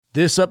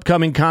This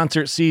upcoming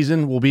concert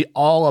season will be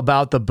all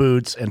about the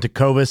boots, and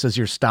Tecovas is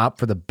your stop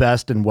for the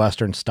best in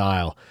Western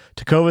style.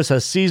 Tecovas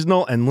has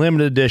seasonal and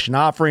limited edition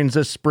offerings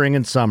this spring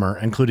and summer,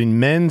 including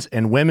men's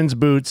and women's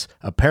boots,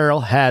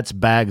 apparel, hats,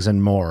 bags,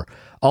 and more.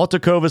 All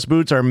Tecovas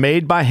boots are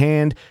made by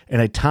hand in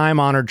a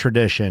time-honored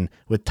tradition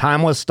with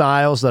timeless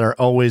styles that are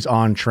always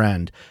on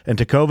trend. And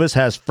Tecovas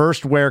has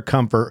first wear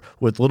comfort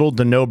with little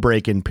to no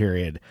break-in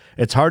period.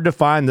 It's hard to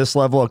find this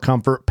level of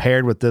comfort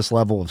paired with this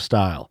level of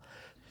style.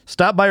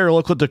 Stop by your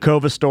local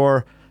Tecovas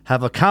store,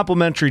 have a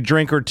complimentary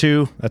drink or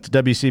two, that's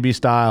WCB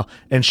style,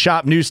 and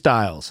shop new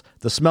styles.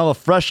 The smell of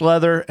fresh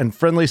leather and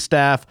friendly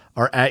staff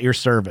are at your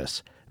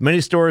service. Many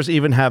stores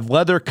even have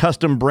leather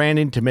custom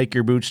branding to make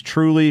your boots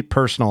truly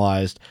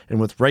personalized.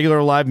 And with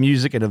regular live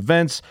music and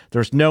events,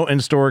 there's no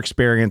in-store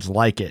experience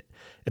like it.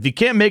 If you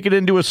can't make it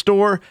into a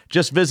store,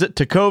 just visit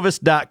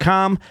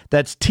tecovas.com.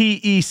 That's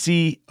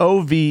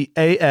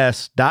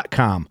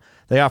TECOVAS.com.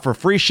 They offer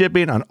free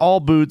shipping on all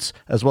boots,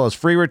 as well as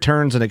free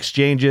returns and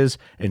exchanges,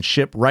 and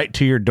ship right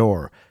to your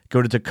door.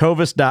 Go to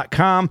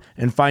tecovas.com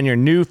and find your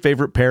new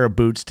favorite pair of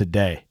boots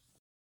today.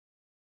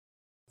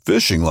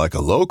 Fishing like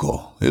a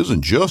local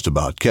isn't just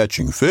about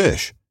catching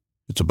fish.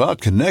 It's about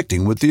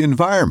connecting with the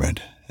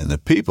environment and the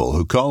people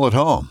who call it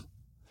home.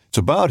 It's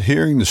about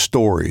hearing the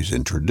stories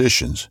and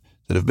traditions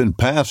that have been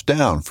passed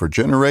down for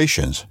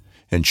generations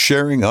and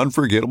sharing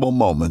unforgettable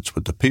moments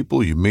with the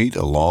people you meet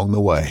along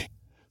the way.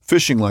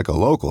 Fishing like a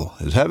local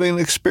is having an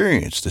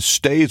experience that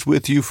stays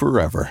with you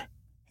forever.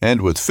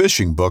 And with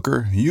Fishing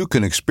Booker, you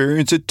can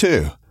experience it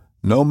too,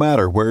 no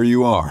matter where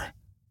you are.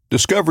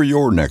 Discover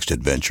your next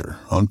adventure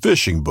on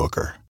Fishing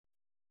Booker.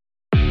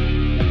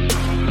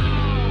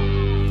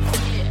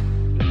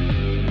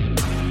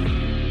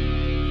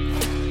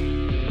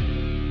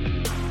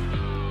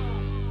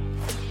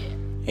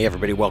 Hey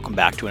everybody, welcome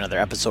back to another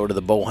episode of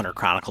the Bowhunter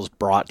Chronicles,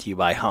 brought to you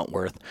by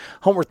Huntworth.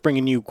 Huntworth,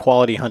 bringing you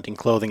quality hunting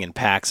clothing and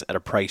packs at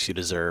a price you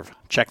deserve.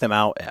 Check them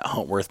out at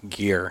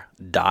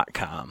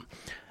huntworthgear.com.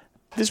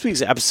 This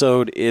week's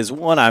episode is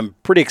one I'm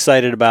pretty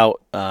excited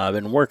about. I've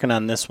been working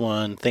on this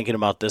one, thinking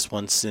about this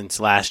one since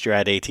last year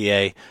at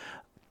ATA.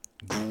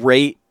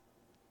 Great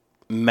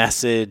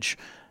message,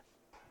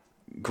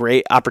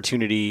 great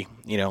opportunity.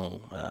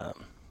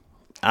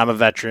 I'm a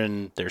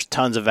veteran. There's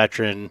tons of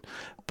veteran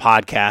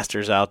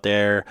podcasters out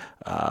there,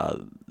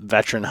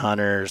 veteran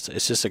hunters.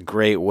 It's just a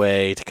great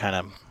way to kind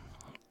of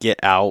get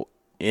out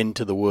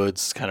into the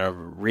woods, kind of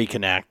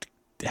reconnect,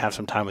 have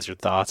some time with your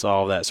thoughts,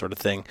 all of that sort of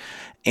thing.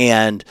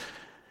 And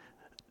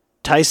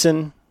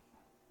Tyson,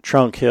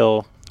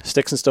 Trunkhill,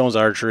 Sticks and Stones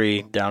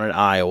Archery down in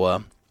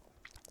Iowa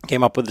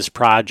came up with this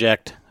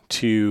project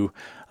to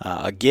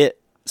get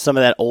some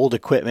of that old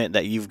equipment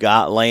that you've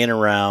got laying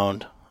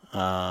around,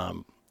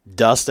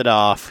 dust it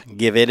off,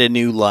 give it a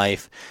new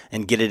life,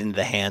 and get it into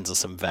the hands of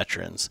some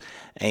veterans.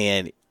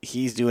 And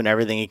he's doing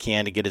everything he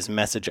can to get his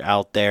message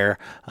out there.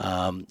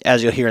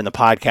 As you'll hear in the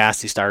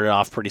podcast, he started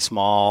off pretty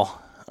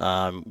small,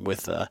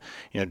 with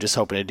just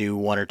hoping to do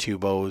one or two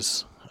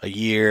bows a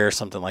year,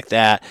 something like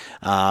that.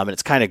 And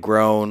it's kind of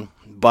grown.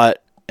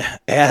 But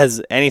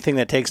as anything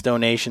that takes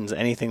donations,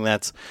 anything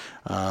that's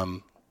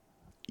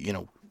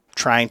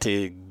trying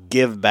to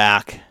give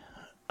back,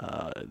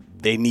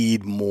 they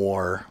need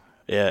more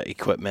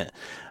equipment,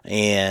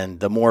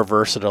 and the more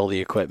versatile the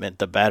equipment,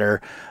 the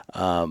better.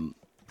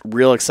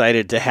 Real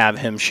excited to have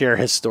him share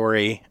his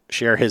story,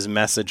 share his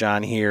message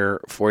on here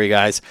for you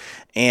guys.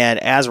 And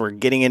as we're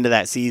getting into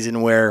that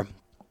season where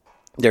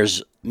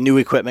there's new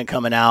equipment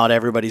coming out,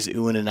 everybody's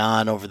oohing and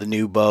ahhing over the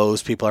new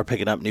bows. People are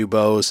picking up new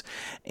bows,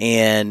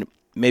 and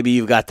maybe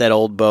you've got that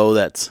old bow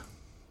that's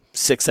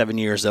 6-7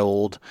 years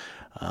old.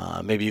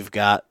 Maybe you've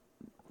got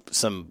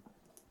some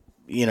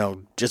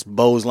just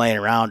bows laying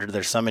around, or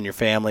there's some in your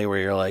family where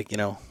you're like,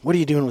 what are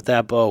you doing with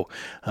that bow?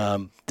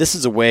 This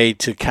is a way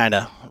to kind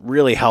of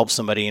really help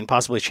somebody and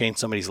possibly change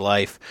somebody's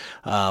life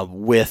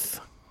with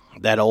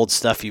that old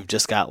stuff you've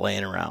just got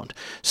laying around.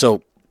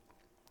 So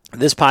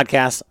this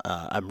podcast,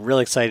 I'm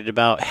really excited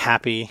about,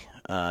 happy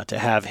to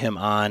have him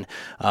on.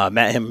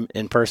 Met him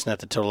in person at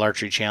the Total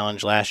Archery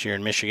Challenge last year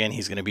in Michigan.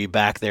 He's going to be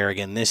back there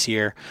again this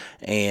year,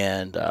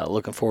 and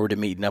looking forward to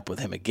meeting up with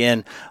him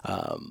again.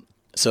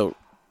 So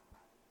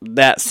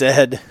that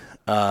said,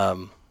 I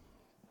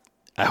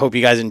hope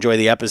you guys enjoy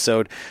the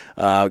episode.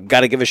 Got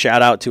to give a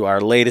shout out to our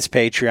latest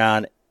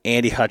Patreon,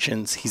 Andy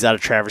Hutchins. He's out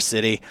of Traverse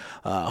City.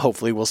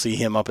 Hopefully we'll see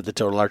him up at the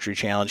Total Archery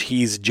Challenge.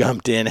 He's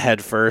jumped in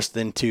head first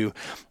into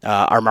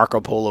our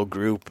Marco Polo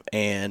group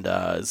and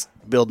is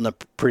building a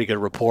pretty good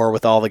rapport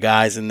with all the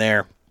guys in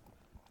there.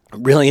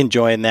 Really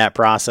enjoying that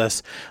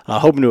process.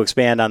 Hoping to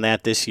expand on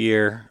that this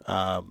year,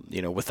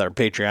 with our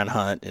Patreon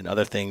hunt and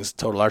other things.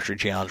 Total Archery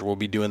Challenge, we'll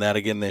be doing that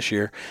again this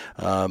year.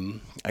 I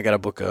got to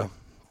book a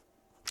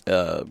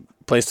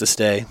place to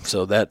stay,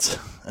 so that's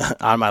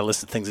on my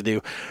list of things to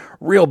do.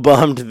 Real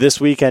bummed this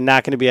weekend,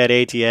 not going to be at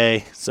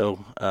ATA.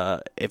 So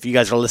if you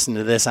guys are listening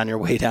to this on your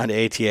way down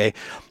to ATA,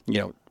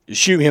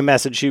 shoot me a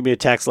message, shoot me a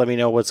text, let me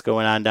know what's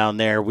going on down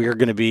there. We're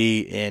going to be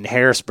in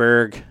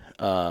Harrisburg,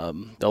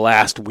 the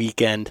last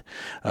weekend,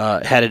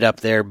 headed up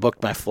there,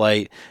 booked my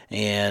flight,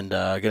 and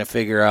going to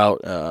figure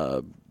out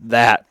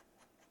that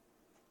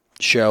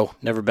show.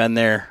 Never been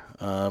there.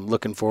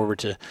 Looking forward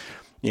to,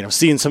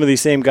 seeing some of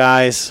these same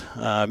guys,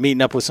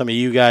 meeting up with some of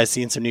you guys,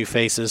 seeing some new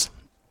faces.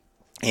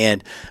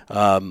 And,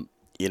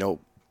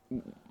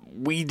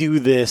 we do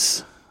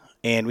this,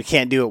 and we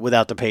can't do it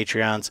without the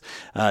Patreons,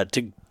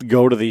 to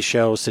go to these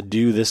shows, to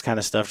do this kind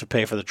of stuff, to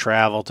pay for the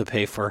travel, to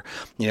pay for,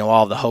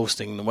 all the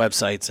hosting, the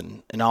websites,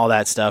 and all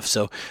that stuff.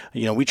 So,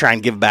 we try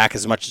and give back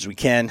as much as we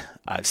can.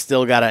 I've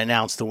still got to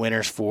announce the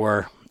winners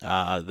for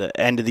the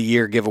end of the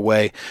year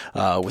giveaway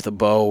with a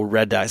bow,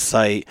 red dye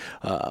sight,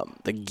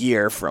 the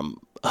gear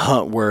from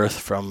Huntworth,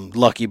 from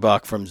Lucky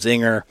Buck, from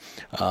Zinger,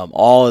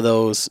 all of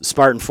those,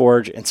 Spartan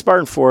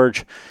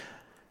Forge.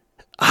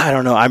 I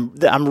don't know.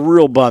 I'm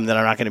real bummed that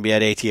I'm not going to be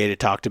at ATA to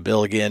talk to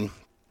Bill again.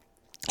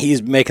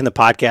 He's making the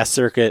podcast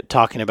circuit,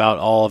 talking about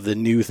all of the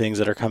new things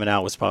that are coming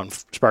out with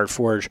Spartan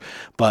Forge.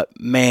 But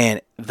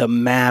man, the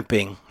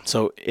mapping.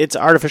 So it's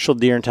artificial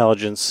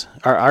intelligence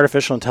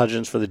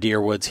for the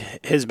deer woods.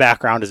 His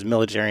background is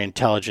military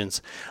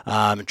intelligence,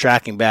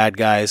 tracking bad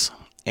guys,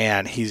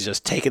 and he's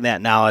just taken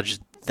that knowledge,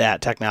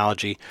 that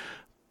technology,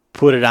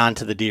 put it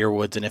onto the deer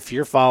woods. And if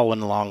you're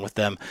following along with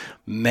them,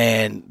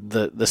 man,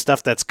 the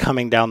stuff that's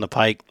coming down the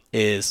pike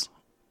is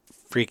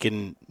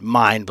freaking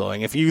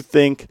mind-blowing. If you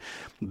think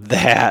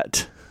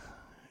that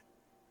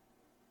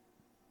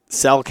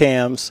cell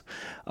cams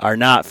are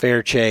not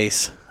fair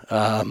chase,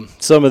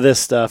 some of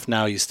this stuff,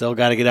 now you still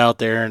got to get out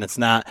there, and it's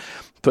not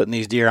putting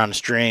these deer on a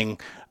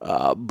string,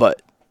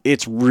 but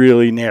it's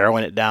really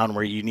narrowing it down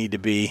where you need to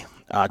be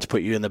to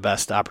put you in the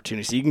best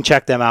opportunity. So you can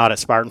check them out at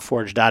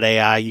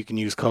SpartanForge.ai. You can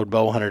use code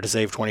BOWHUNTER to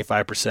save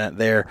 25%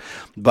 there.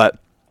 But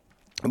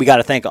we got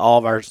to thank all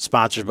of our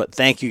sponsors, but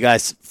thank you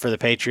guys for the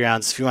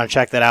Patreons. If you want to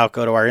check that out,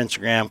 go to our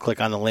Instagram, click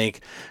on the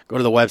link, go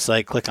to the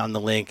website, click on the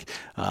link.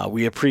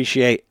 We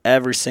appreciate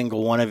every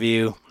single one of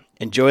you.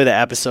 Enjoy the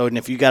episode. And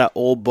if you got an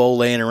old bow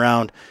laying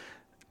around,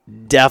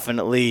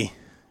 definitely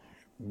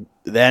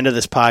the end of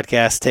this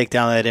podcast, take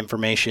down that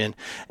information.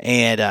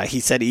 And he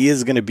said he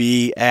is going to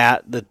be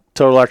at the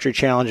Total Archery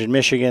Challenge in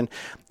Michigan.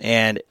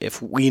 And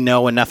if we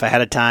know enough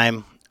ahead of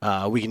time,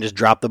 we can just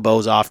drop the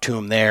bows off to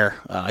him there.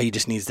 He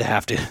just needs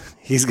to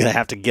he's going to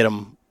have to get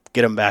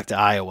them back to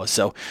Iowa.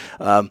 So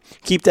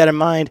keep that in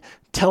mind.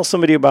 Tell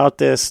somebody about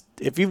this.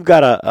 If you've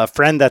got a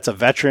friend that's a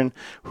veteran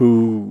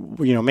who,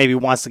 maybe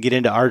wants to get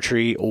into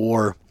archery,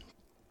 or,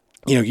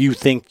 you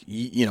think,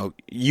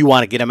 you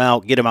want to get him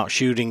out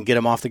shooting, get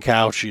him off the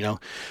couch,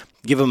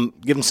 give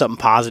him something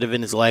positive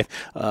in his life.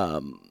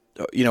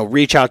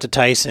 Reach out to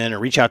Tyson or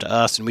reach out to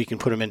us, and we can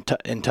put him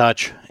in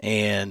touch.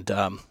 And,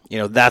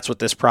 that's what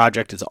this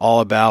project is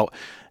all about.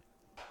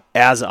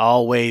 As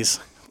always,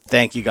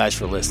 thank you guys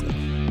for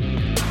listening.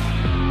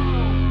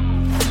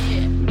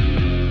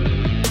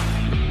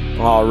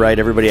 All right,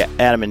 everybody,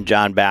 Adam and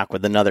John back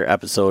with another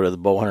episode of the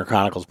Bowhunter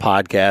Chronicles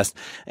podcast.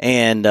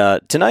 And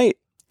tonight,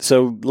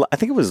 so I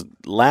think it was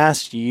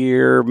last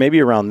year, maybe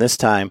around this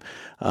time,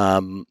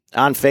 on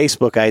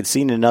Facebook, I had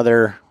seen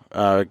another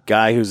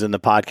guy who's in the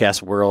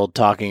podcast world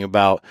talking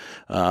about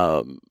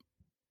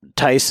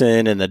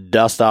Tyson and the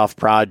Dust Off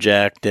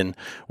Project and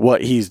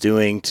what he's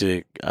doing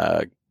to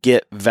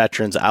get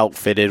veterans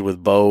outfitted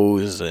with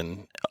bows,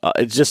 and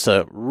it's just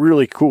a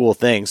really cool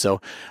thing.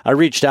 So I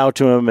reached out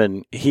to him,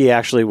 and he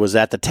actually was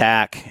at the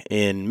TAC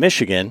in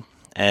Michigan.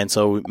 And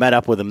so we met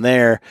up with him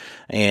there,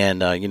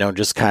 and,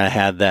 just kind of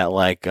had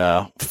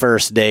that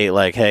first date,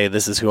 like, hey,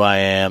 this is who I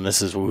am.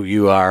 This is who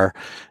you are.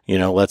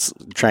 Let's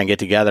try and get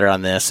together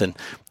on this. And,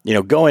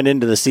 going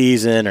into the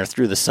season or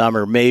through the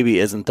summer maybe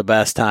isn't the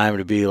best time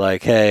to be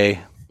like,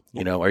 hey,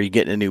 are you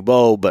getting a new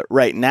bow? But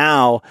right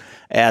now,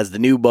 as the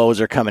new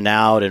bows are coming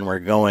out and we're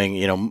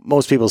going,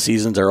 most people's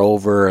seasons are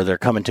over or they're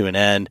coming to an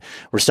end.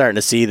 We're starting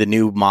to see the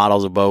new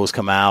models of bows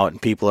come out,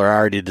 and people are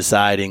already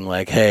deciding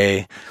like,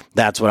 hey,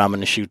 that's what I'm going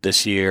to shoot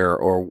this year,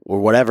 or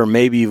whatever.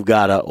 Maybe you've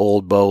got an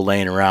old bow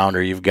laying around,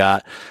 or you've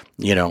got,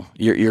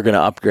 you're going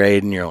to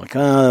upgrade, and you're like,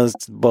 this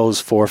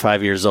bow's 4 or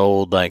 5 years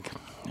old. Like,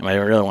 do I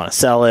really want to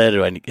sell it?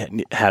 Do I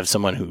have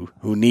someone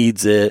who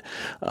needs it?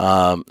 So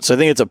I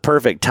think it's a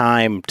perfect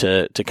time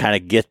to kind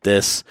of get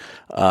this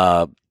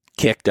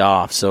kicked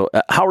off. So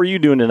how are you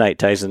doing tonight,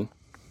 Tyson?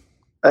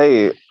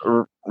 Hey,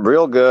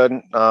 real good.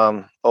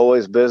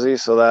 Always busy,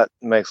 so that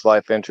makes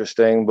life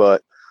interesting.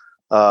 But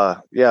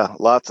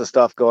lots of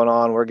stuff going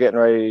on. We're getting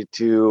ready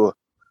to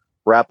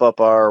wrap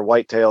up our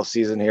whitetail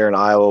season here in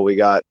Iowa. We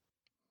got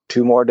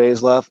 2 more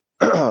days left.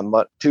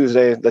 But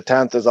Tuesday, the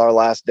 10th, is our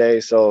last day.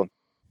 So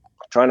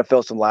trying to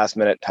fill some last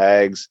minute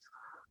tags,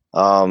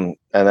 and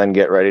then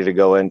get ready to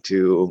go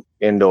into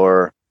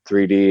indoor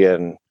 3D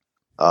and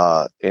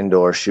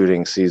indoor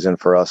shooting season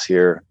for us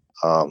here.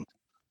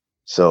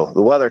 So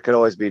the weather could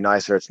always be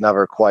nicer. It's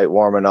never quite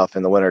warm enough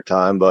in the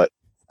wintertime, but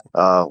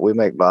we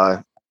make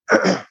by.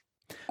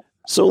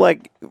 So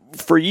like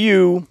for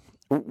you,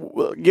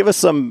 give us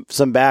some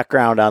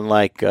background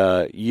on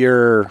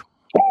your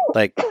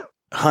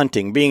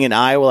hunting, being in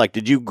Iowa? Like,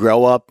 did you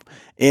grow up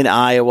in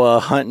Iowa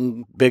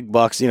hunting big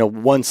bucks,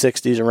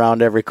 160s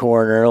around every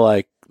corner,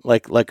 like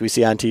we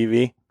see on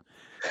TV?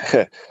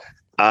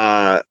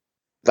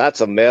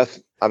 That's a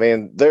myth. I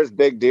mean, there's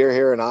big deer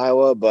here in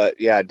Iowa, but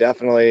yeah,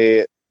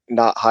 definitely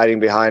not hiding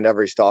behind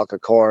every stalk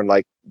of corn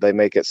like they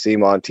make it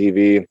seem on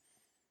TV.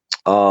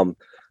 But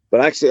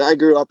actually, I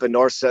grew up in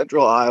north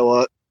central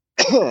Iowa,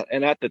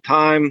 and at the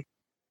time,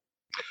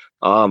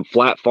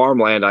 flat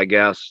farmland, I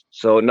guess.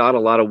 So not a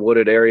lot of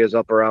wooded areas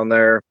up around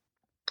there,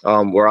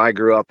 where I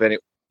grew up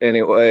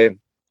anyway.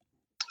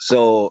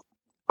 So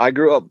I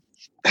grew up,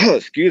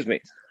 excuse me,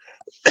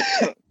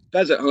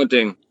 pheasant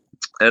hunting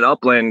and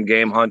upland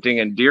game hunting,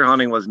 and deer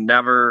hunting was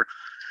never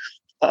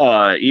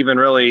even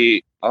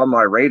really on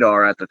my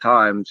radar at the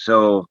time.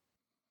 So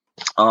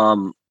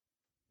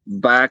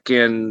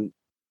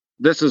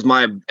this is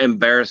my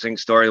embarrassing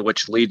story,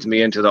 which leads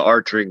me into the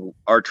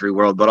archery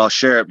world, but I'll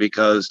share it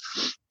because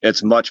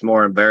it's much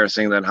more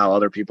embarrassing than how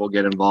other people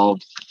get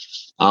involved.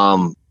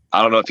 I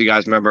don't know if you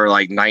guys remember,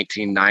 like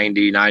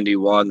 1990,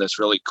 91, this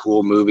really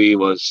cool movie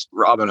was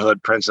Robin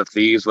Hood, Prince of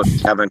Thieves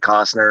with Kevin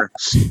Costner.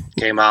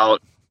 Came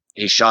out,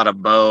 he shot a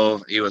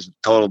bow, he was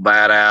total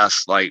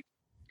badass. Like,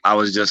 I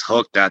was just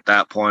hooked at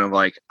that point of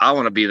like, I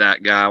want to be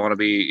that guy. I want to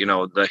be,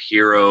 the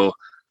hero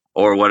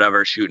or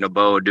whatever, shooting a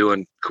bow,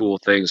 doing cool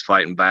things,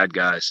 fighting bad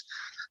guys.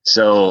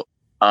 So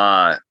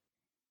I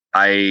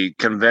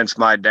convinced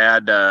my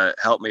dad to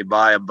help me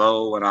buy a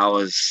bow when I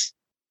was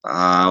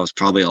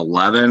probably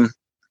 11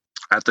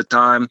 at the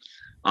time.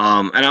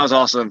 And I was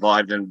also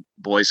involved in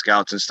Boy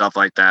Scouts and stuff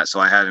like that.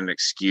 So I had an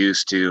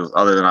excuse to,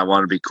 other than I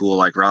wanted to be cool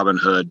like Robin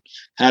Hood,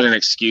 had an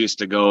excuse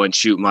to go and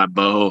shoot my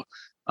bow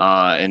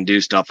and do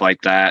stuff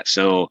like that.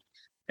 So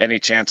any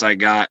chance I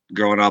got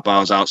growing up, I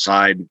was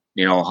outside,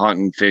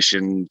 hunting,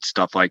 fishing,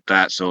 stuff like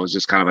that. So it was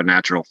just kind of a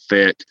natural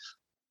fit.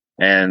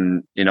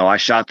 And, I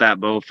shot that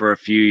bow for a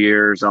few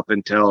years up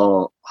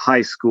until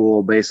high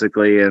school,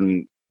 basically,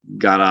 and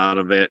got out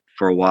of it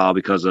for a while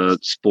because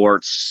of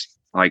sports,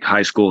 like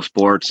high school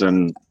sports.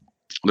 And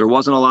there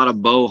wasn't a lot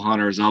of bow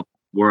hunters up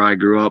where I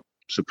grew up,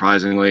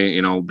 surprisingly.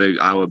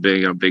 Iowa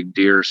being a big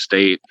deer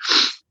state,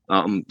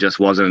 just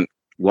wasn't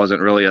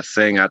really a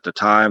thing at the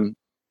time.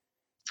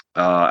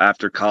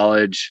 After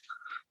college,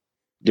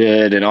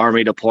 did an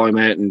Army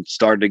deployment and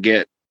started to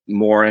get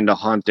more into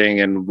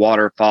hunting and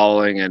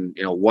waterfowling and,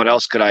 what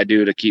else could I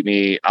do to keep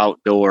me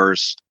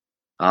outdoors?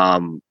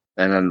 And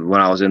then when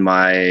I was in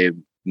my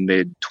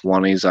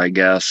mid-20s, I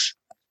guess,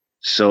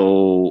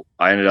 so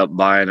I ended up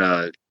buying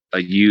a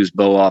used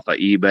bow off of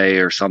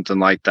eBay or something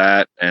like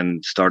that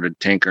and started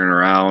tinkering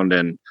around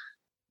and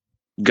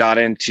got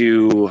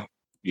into,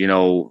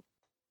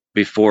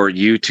 before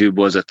YouTube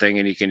was a thing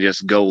and you can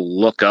just go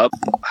look up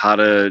how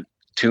to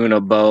tune a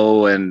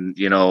bow, and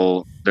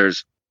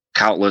there's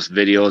countless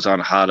videos on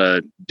how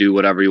to do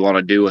whatever you want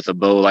to do with a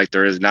bow like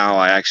there is now.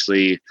 I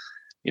actually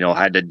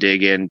had to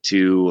dig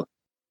into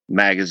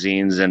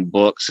magazines and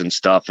books and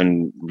stuff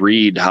and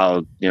read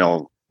how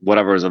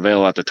whatever was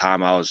available at the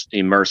time. I was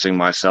immersing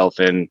myself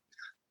in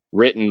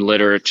written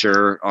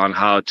literature on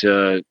how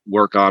to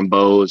work on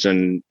bows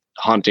and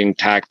hunting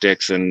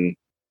tactics and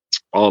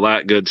all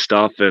that good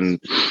stuff. And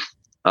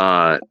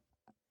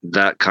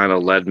that kind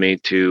of led me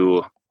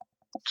to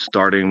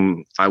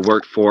starting. I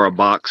worked for a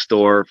box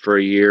store for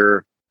a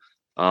year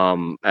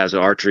as an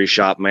archery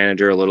shop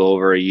manager, a little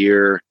over a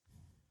year.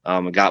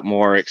 Got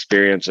more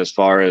experience as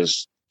far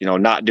as,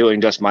 not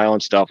doing just my own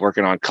stuff,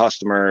 working on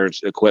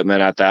customers'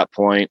 equipment at that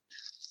point.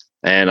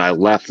 And I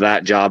left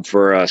that job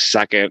for a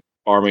second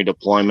Army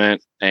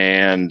deployment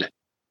and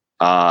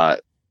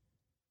had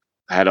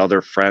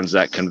other friends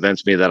that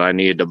convinced me that I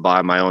needed to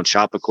buy my own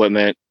shop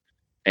equipment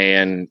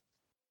and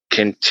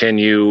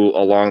continue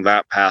along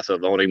that path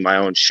of owning my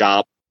own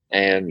shop,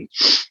 and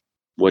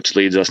which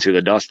leads us to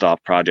the Dust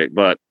Off project.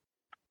 But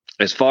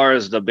as far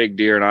as the big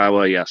deer in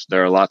Iowa, yes,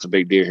 there are lots of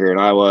big deer here in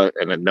Iowa,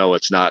 and no,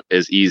 it's not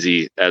as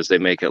easy as they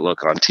make it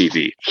look on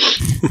TV.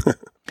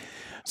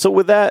 So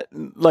with that,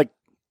 like,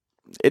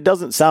 it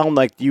doesn't sound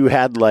like you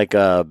had like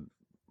a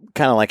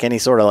kind of like any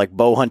sort of like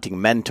bow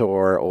hunting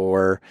mentor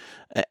or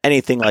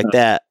anything like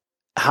that.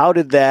 How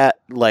did that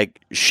like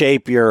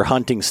shape your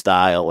hunting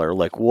style, or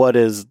like what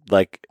is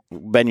like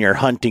been your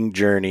hunting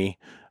journey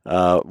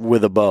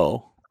with a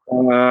bow?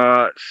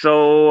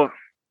 So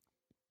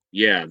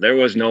yeah, there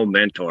was no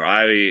mentor.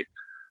 I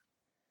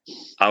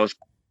was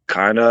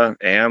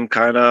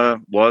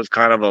was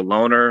kind of a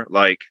loner.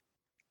 Like,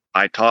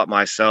 I taught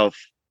myself.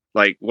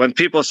 Like, when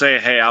people say,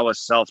 hey, I was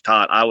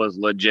self-taught, I was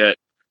legit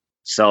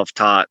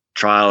self-taught,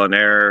 trial and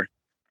error,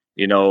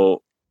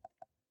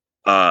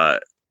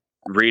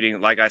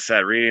 reading, like I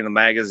said, reading the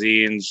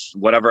magazines,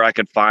 whatever I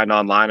could find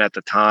online at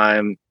the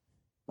time,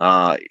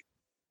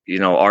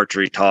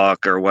 Archery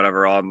Talk or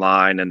whatever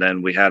online. And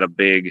then we had a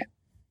big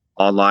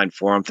online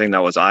forum thing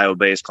that was Iowa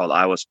based called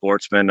Iowa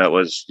Sportsman that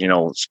was,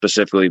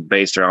 specifically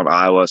based around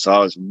Iowa. So I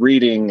was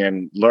reading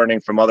and learning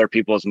from other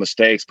people's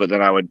mistakes, but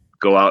then I would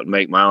go out and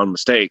make my own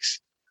mistakes,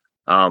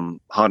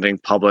 hunting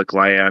public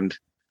land.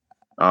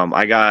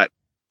 I got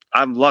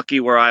I'm lucky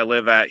where I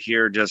live at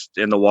here, just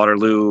in the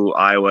Waterloo,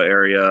 Iowa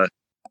area.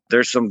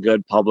 There's some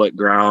good public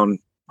ground,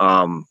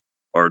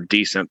 or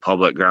decent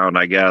public ground,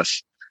 I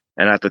guess.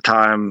 And at the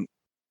time,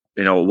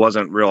 it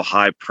wasn't real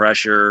high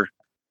pressure.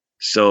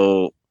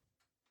 So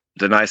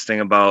the nice thing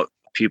about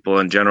people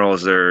in general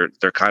is they're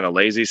kind of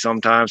lazy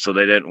sometimes. So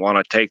they didn't want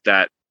to take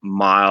that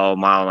mile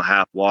and a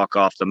half walk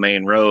off the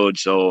main road.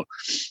 So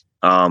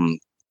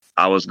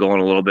I was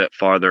going a little bit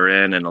farther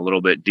in and a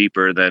little bit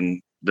deeper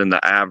than the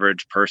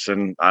average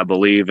person, I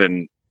believe,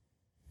 and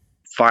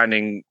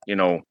finding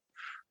the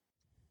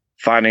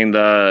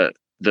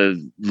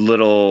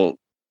little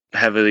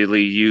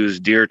heavily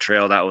used deer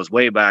trail that was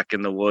way back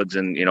in the woods,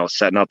 and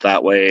setting up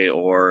that way,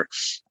 or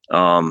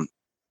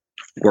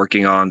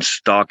working on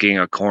stalking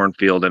a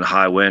cornfield in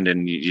high wind,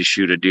 and you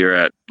shoot a deer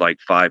at like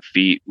 5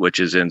 feet, which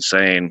is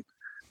insane.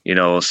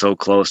 So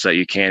close that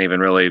you can't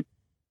even really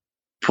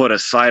put a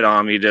sight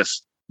on them. You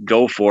just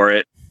go for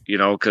it,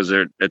 because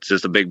it's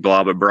just a big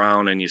blob of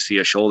brown, and you see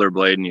a shoulder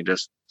blade, and you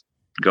just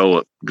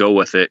go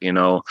with it.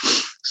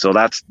 So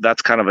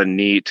that's kind of a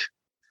neat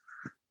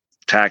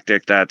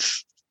tactic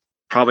that's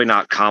probably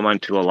not common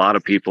to a lot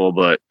of people,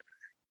 but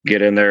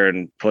get in there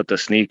and put the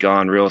sneak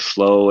on real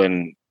slow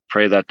and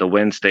pray that the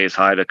wind stays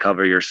high to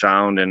cover your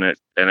sound, and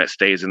it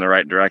stays in the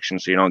right direction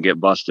so you don't get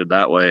busted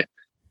that way.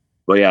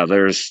 But yeah,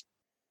 there's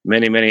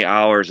many, many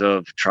hours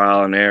of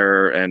trial and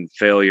error and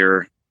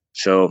failure.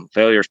 So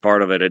failure is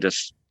part of it.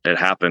 It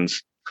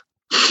happens.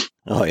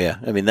 Oh yeah.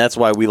 I mean, that's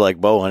why we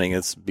like bow hunting.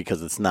 It's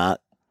because it's not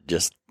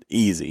just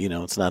easy,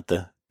 it's not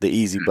the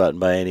easy button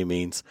by any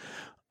means.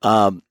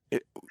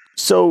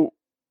 So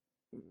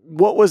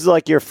what was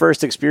like your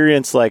first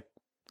experience, like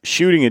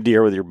shooting a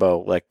deer with your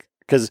bow? Like,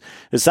 cause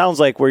it sounds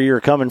like where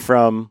you're coming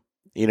from,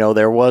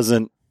 there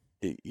wasn't,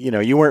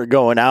 you weren't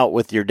going out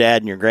with your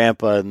dad and your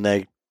grandpa,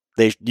 and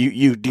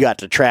you got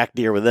to track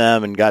deer with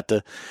them and got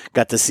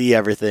to see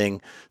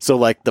everything. So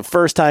like the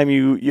first time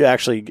you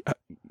actually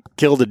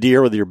killed a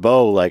deer with your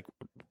bow, like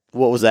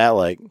what was that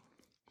like?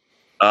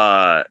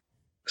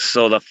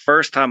 So the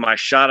first time I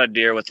shot a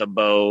deer with a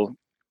bow,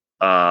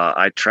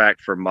 I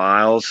tracked for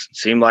miles,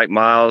 seemed like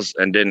miles,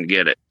 and didn't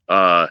get it.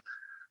 I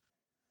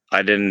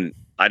didn't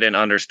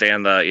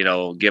understand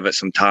the, give it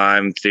some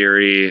time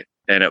theory,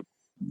 and it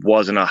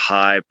wasn't a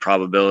high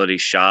probability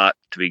shot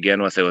to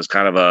begin with. It was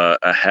kind of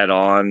a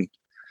head-on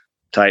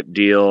type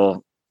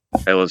deal.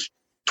 It was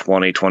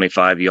 20,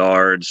 25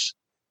 yards.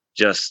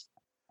 Just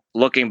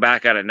looking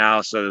back at it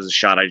now, so there's a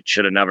shot I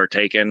should have never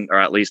taken, or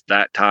at least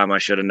that time I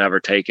should have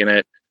never taken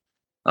it.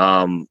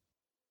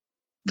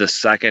 The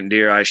second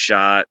deer I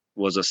shot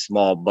was a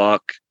small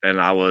buck,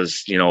 and I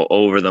was,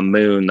 over the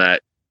moon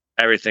that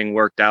everything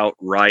worked out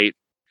right.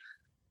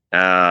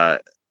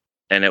 And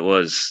it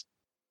was,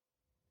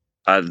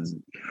 I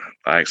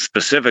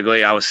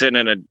specifically, I was sitting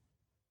in a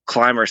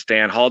climber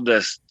stand, hauled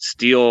this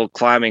steel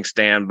climbing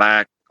stand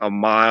back a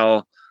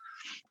mile,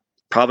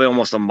 probably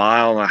almost a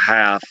mile and a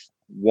half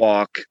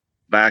walk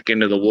back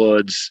into the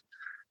woods.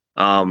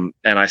 And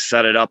I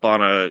set it up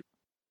on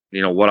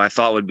what I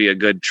thought would be a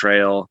good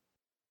trail.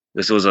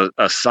 This was a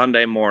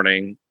Sunday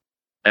morning,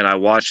 and I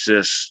watched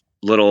this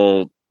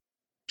little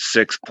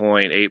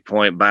 6-point,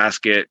 8-point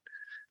basket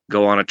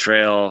go on a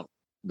trail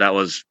that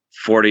was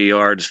 40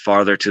 yards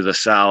farther to the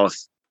south,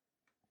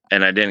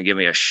 and it didn't give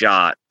me a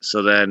shot.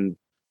 So then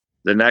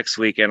the next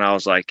weekend I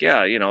was like,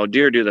 yeah,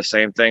 deer do the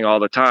same thing all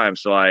the time.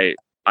 So I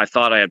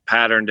thought I had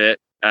patterned it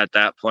at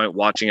that point,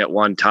 watching it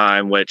one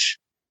time, which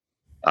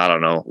I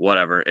don't know,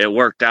 whatever. It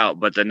worked out.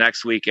 But the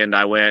next weekend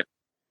I went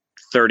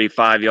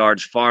 35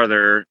 yards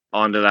farther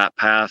onto that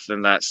path,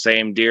 and that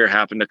same deer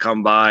happened to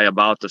come by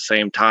about the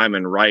same time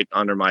and right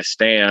under my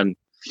stand.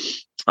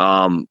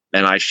 And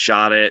I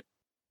shot it,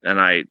 and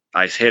I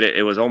hit it.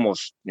 It was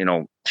almost,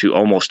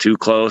 too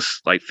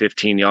close, like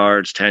 15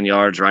 yards, 10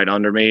 yards right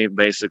under me,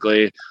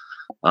 basically.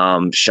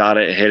 Shot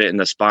it, hit it in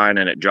the spine,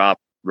 and it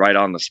dropped right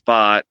on the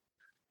spot,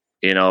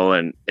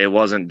 and it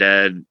wasn't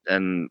dead.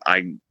 And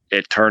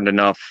it turned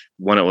enough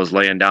when it was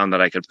laying down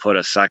that I could put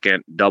a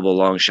second double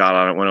lung shot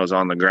on it when it was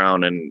on the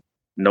ground, and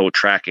no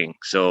tracking.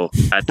 So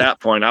at that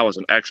point I was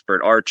an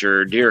expert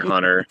archer, deer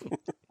hunter,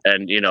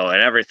 and, and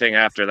everything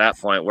after that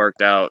point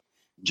worked out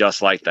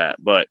just like that.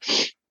 But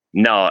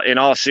no, in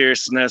all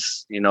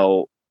seriousness,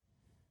 I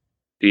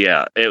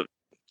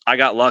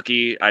got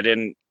lucky. I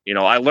didn't,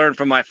 I learned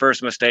from my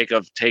first mistake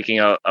of taking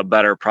a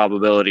better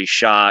probability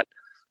shot.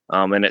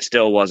 And it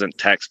still wasn't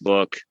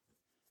textbook.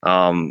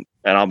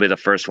 And I'll be the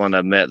first one to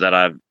admit that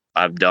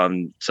I've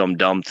done some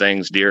dumb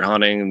things deer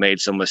hunting, made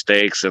some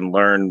mistakes, and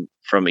learned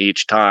from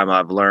each time.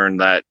 I've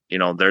learned that,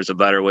 there's a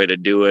better way to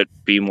do it.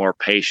 Be more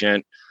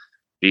patient,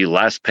 be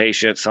less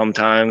patient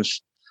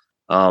sometimes.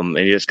 And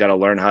you just got to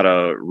learn how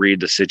to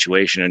read the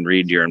situation and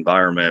read your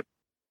environment.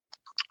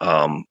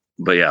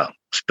 But yeah,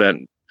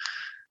 spent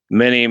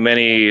many,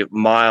 many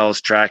miles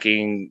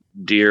tracking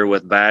deer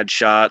with bad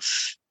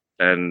shots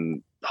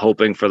and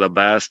hoping for the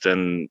best.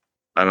 And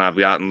I've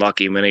gotten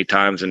lucky many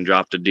times and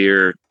dropped a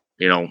deer,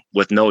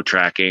 with no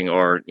tracking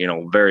or,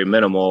 very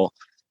minimal.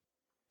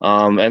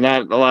 And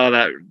that a lot of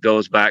that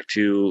goes back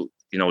to,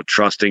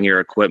 trusting your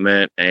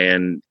equipment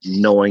and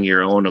knowing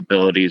your own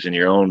abilities and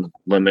your own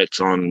limits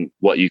on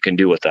what you can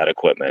do with that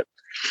equipment.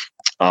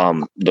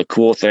 The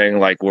cool thing,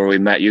 like where we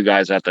met you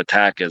guys at the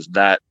TAC, is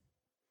that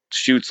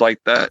shoots like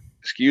that,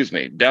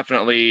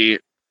 definitely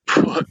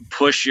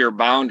push your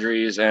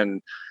boundaries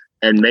and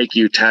make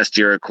you test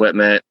your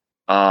equipment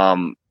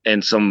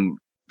in some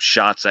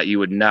shots that you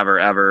would never,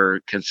 ever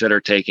consider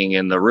taking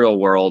in the real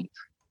world.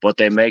 But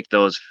they make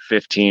those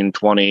 15,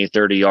 20,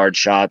 30-yard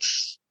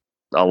shots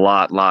a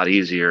lot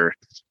easier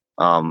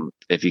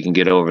if you can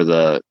get over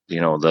the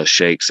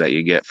shakes that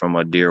you get from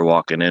a deer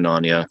walking in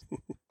on you.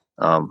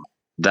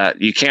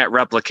 That you can't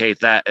replicate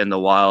that in the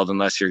wild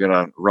unless you're going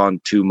to run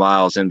 2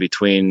 miles in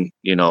between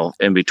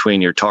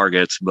your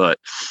targets. But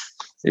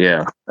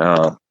yeah,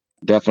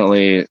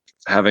 definitely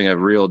having a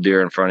real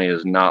deer in front of you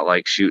is not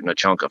like shooting a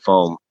chunk of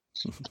foam.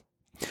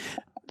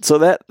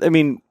 So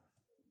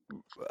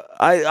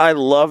I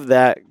love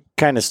that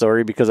kind of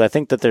story, because I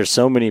think that there's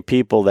so many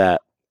people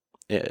that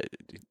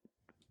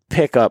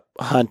pick up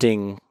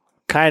hunting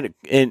kind of,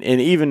 and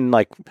even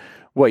like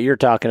what you're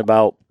talking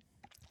about,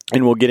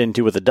 and we'll get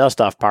into with the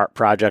dust off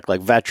project, like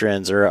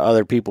veterans or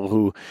other people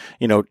who,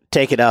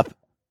 take it up,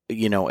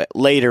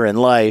 later in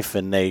life,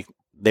 and they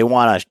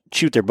want to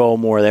shoot their bow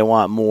more. They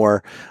want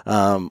more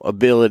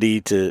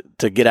ability to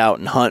get out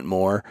and hunt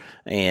more.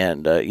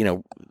 And,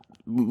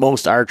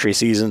 most archery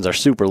seasons are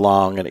super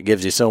long, and it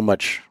gives you so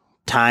much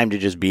time to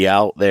just be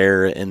out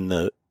there in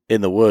the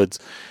woods.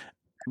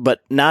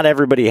 But not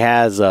everybody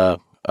has a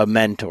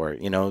mentor,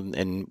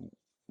 and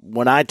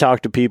when I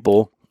talk to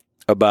people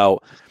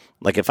about,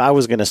 like, if I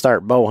was going to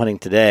start bow hunting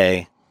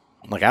today,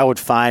 like, I would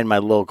find my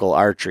local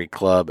archery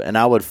club, and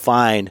I would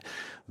find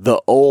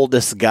the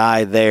oldest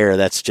guy there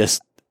that's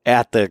just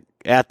at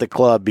the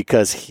club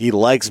because he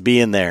likes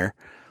being there,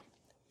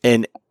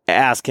 and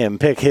ask him,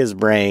 pick his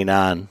brain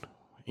on,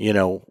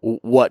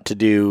 what to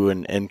do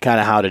and kind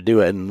of how to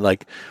do it. And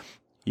like,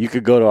 you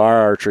could go to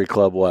our archery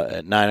club,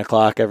 at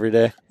 9:00 every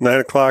day?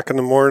 9:00 in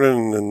the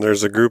morning, and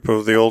there's a group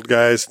of the old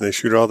guys, and they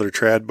shoot all their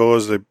trad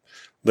bows. They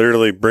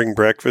literally bring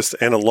breakfast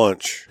and a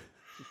lunch.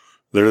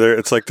 They're there.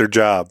 It's like their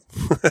job.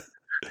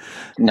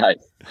 Nice.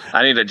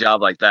 I need a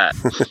job like that.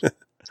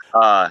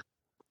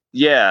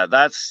 Yeah,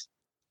 that's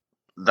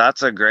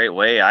a great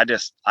way. I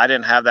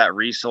didn't have that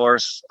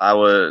resource. I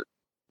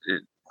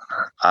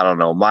don't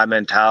know. My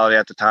mentality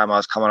at the time, I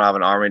was coming out of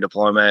an Army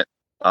deployment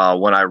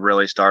when I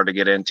really started to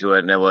get into it,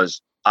 and it was,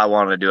 I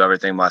wanted to do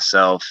everything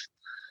myself,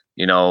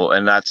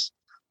 and that's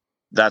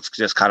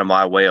just kind of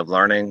my way of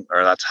learning,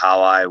 or that's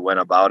how I went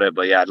about it.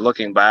 But yeah,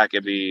 looking back,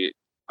 I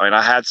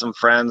had some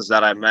friends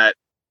that I met,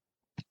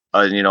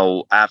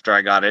 after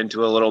I got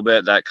into it a little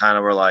bit, that kind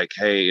of were like,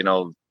 hey,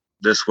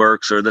 this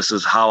works, or this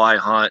is how I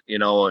hunt,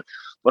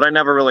 but I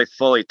never really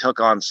fully took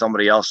on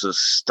somebody else's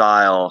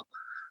style.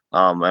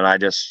 And I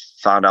just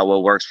found out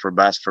what works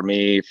best for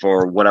me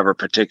for whatever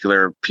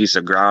particular piece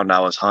of ground I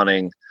was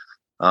hunting.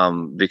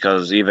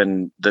 Because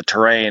even the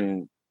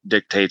terrain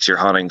dictates your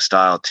hunting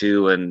style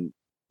too, and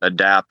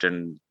adapt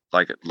and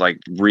like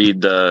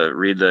read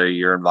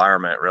your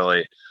environment,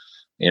 really.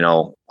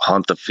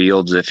 Hunt the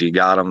fields if you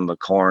got them, the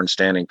corn,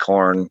 standing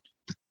corn,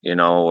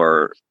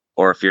 or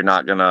if you're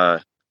not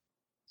gonna,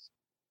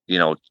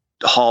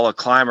 haul a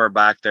climber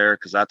back there,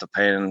 because that's a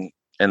pain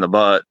in the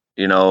butt,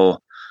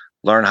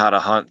 learn how to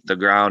hunt the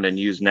ground and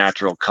use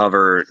natural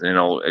cover.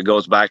 It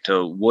goes back to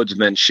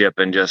woodsmanship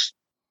and just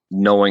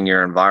knowing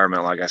your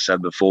environment, like I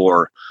said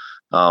before,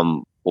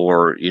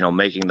 or,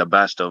 making the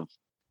best of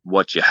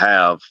what you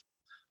have.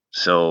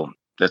 So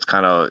that's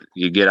kind of,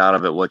 you get out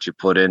of it what you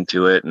put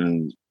into it,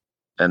 and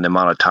the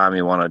amount of time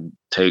you want to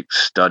take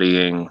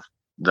studying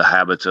the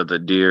habits of the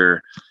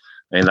deer.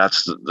 I mean,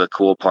 that's the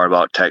cool part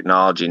about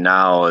technology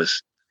now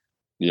is,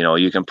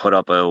 you can put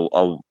up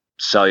a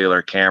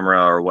cellular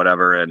camera or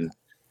whatever, and,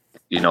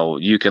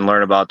 you can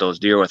learn about those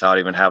deer without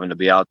even having to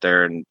be out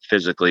there and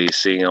physically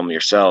seeing them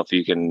yourself.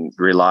 You can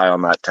rely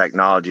on that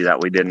technology that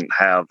we didn't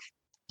have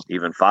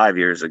even 5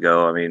 years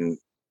ago. I mean,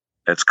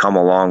 it's come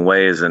a long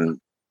ways, and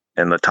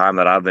in the time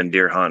that I've been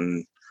deer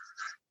hunting,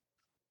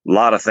 a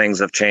lot of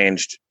things have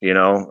changed, and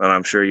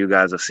I'm sure you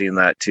guys have seen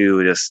that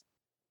too. Just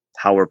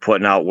how we're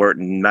putting out word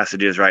and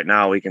messages right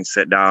now. We can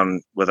sit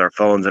down with our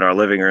phones in our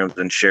living rooms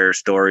and share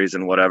stories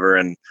and whatever.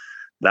 And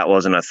that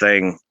wasn't a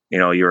thing.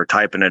 You were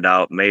typing it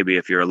out, maybe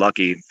if you're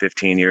lucky,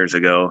 15 years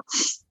ago.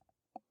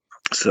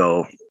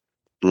 So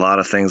a lot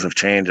of things have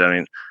changed. I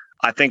mean,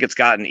 I think it's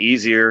gotten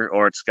easier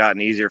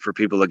for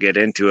people to get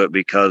into it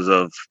because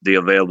of the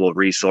available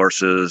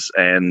resources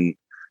and,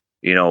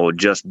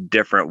 just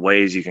different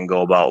ways you can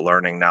go about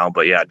learning now.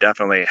 But yeah,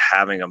 definitely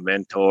having a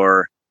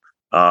mentor,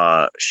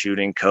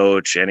 shooting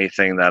coach,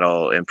 anything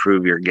that'll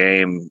improve your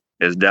game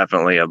is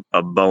definitely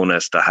a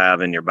bonus to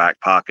have in your back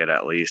pocket,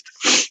 at least.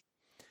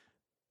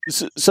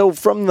 So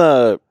from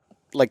the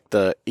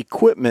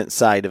equipment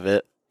side of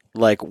it,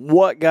 like,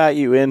 what got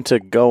you into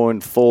going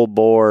full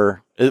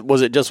bore?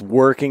 Was it just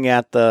working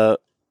at the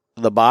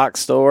box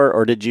store,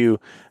 or did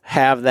you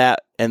have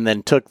that and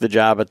then took the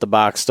job at the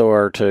box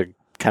store to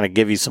kind of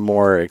give you some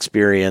more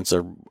experience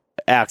or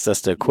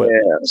access to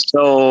equipment? Yeah.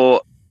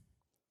 So,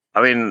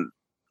 I mean,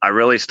 I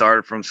really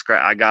started from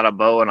scratch. I got a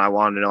bow and I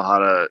wanted to know how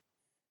to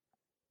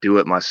do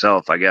it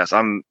myself, I guess.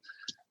 I'm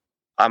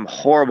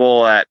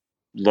horrible at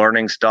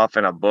learning stuff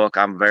in a book.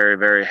 I'm very,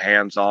 very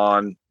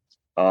hands-on.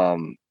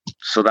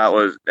 So that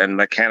was, and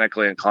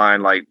mechanically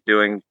inclined, like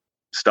doing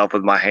stuff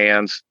with my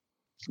hands.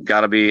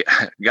 Gotta be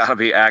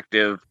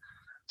active.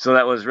 So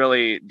that was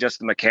really just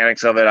the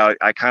mechanics of it.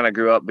 I kind of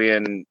grew up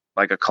being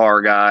like a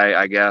car guy,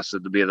 I guess,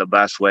 would be the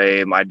best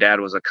way. My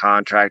dad was a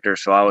contractor,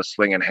 so I was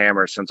swinging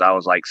hammers since I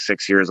was like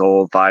 6 years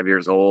old, 5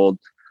 years old.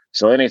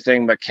 So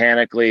anything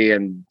mechanically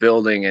and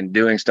building and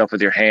doing stuff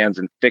with your hands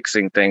and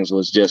fixing things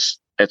was just,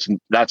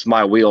 that's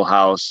my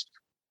wheelhouse.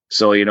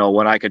 So,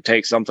 when I could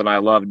take something I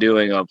love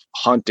doing of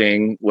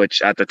hunting,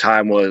 which at the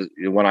time was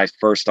when I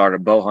first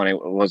started bow hunting,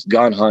 was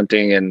gun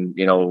hunting and,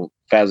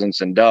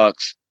 pheasants and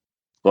ducks.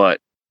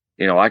 But,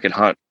 I could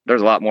hunt.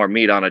 There's a lot more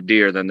meat on a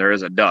deer than there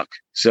is a duck.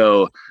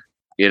 So,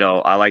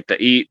 I like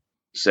to eat,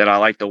 said I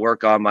like to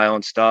work on my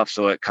own stuff.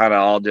 So it kind of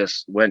all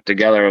just went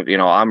together.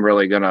 I'm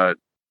really going to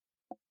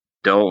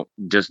don't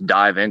just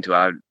dive into it.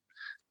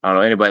 I don't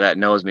know anybody that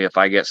knows me. If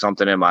I get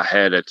something in my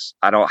head,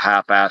 I don't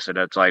half-ass it.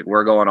 It's like,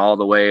 we're going all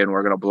the way and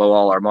we're going to blow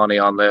all our money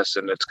on this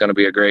and it's going to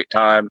be a great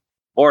time,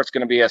 or it's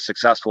going to be a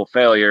successful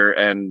failure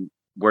and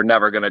we're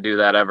never going to do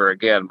that ever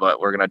again,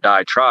 but we're going to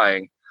die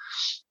trying.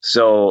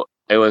 So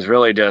it was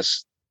really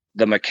just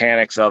the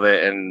mechanics of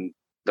it and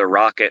the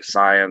rocket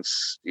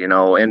science.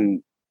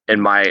 In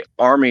my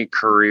Army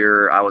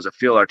career, I was a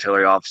field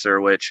artillery officer,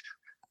 which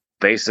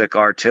basic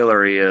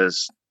artillery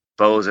is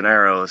bows and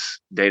arrows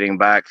dating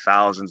back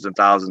thousands and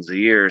thousands of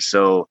years.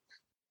 So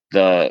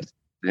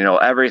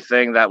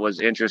everything that was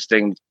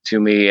interesting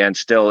to me and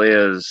still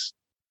is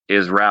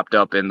wrapped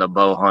up in the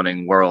bow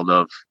hunting world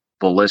of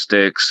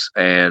ballistics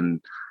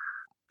and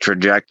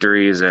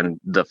trajectories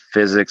and the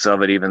physics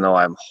of it, even though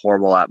I'm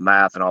horrible at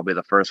math. And I'll be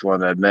the first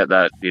one to admit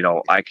that,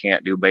 I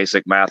can't do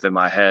basic math in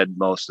my head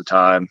most of the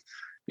time,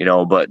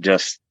 but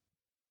just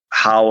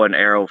how an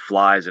arrow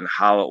flies and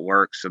how it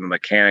works and the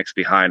mechanics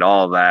behind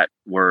all of that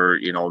were,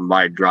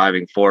 my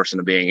driving force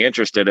into being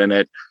interested in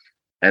it.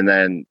 And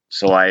then,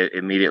 so I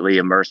immediately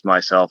immersed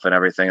myself in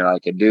everything that I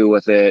could do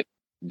with it.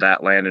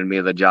 That landed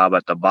me the job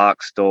at the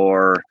box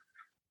store,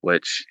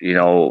 which,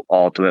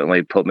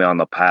 ultimately put me on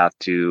the path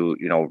to,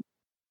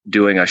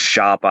 doing a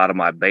shop out of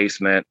my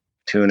basement,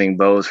 tuning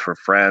bows for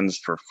friends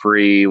for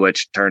free,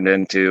 which turned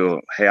into,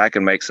 hey, I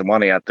can make some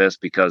money at this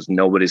because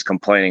nobody's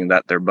complaining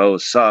that their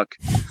bows suck.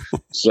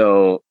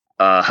 So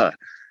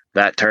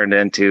that turned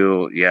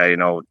into,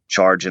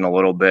 charging a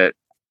little bit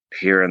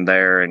here and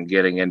there and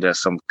getting into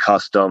some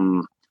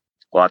custom,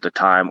 well, at the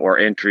time, or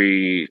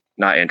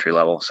not entry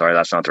level. Sorry,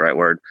 that's not the right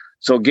word.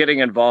 So getting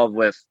involved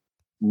with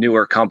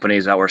newer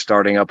companies that were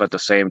starting up at the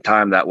same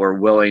time that were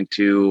willing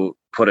to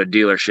put a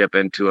dealership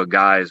into a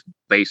guy's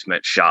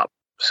basement shop.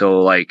 So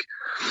like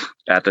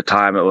at the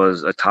time it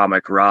was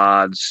Atomic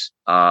Rods,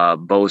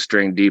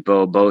 Bowstring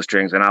Depot,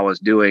 bowstrings, and I was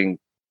doing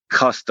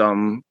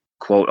custom,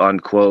 quote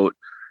unquote,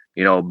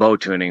 bow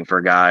tuning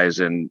for guys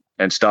and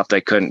stuff they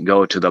couldn't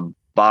go to the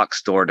box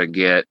store to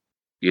get,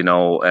 and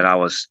I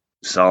was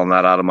selling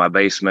that out of my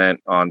basement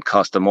on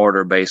custom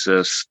order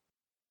basis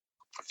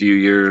a few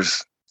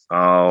years.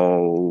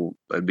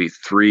 It'd be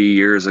 3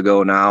 years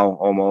ago now,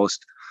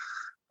 almost.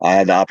 I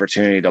had the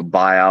opportunity to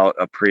buy out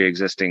a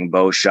pre-existing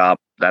bow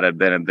shop that had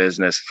been in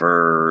business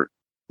for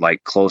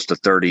like close to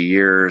 30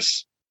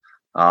 years.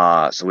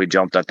 So we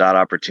jumped at that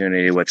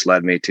opportunity, which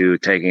led me to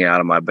taking it out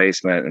of my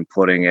basement and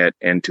putting it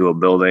into a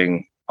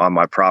building on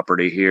my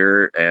property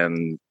here,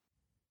 and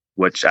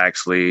which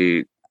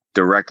actually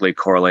directly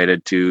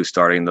correlated to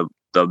starting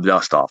the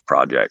dust off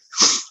project.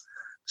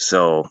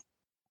 So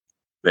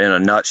in a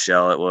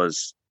nutshell, it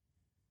was,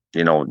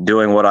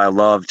 doing what I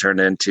love turned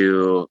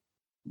into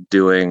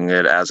doing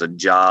it as a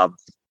job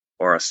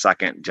or a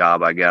second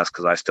job, I guess,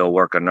 because I still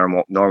work a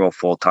normal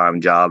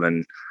full-time job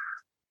and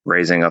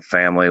raising a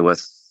family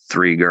with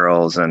 3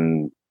 girls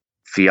and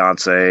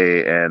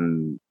fiance.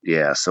 And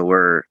so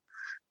we're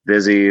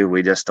busy.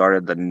 We just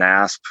started the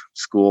NASP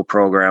school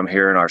program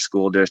here in our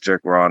school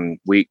district. We're on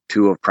week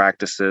 2 of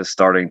practices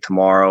starting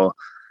tomorrow.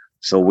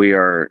 So we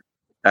are,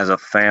 as a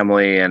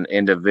family and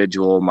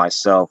individual,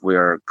 myself, we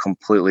are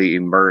completely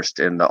immersed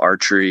in the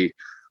archery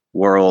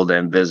world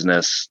and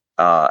business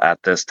at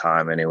this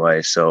time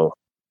anyway. So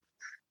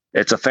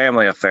it's a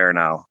family affair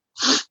now.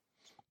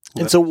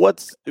 And so what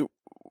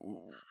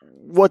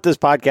this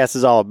podcast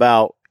is all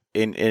about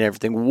and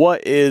everything,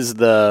 what is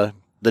the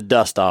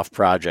Dust Off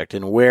project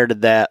and where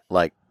did that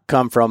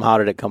come from? How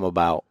did it come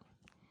about?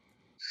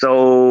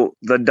 So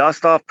the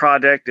Dust Off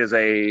project is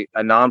a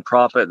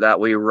nonprofit that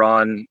we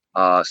run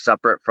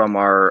separate from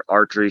our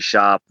archery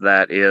shop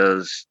that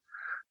is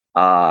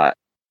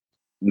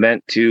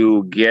meant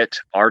to get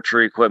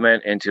archery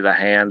equipment into the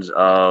hands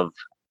of,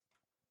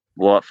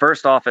 well,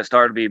 first off, it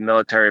started to be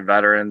military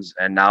veterans,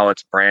 and now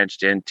it's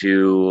branched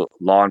into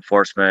law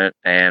enforcement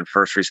and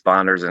first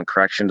responders and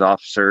corrections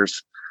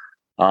officers.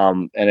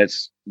 And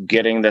it's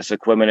getting this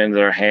equipment into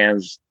their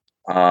hands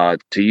to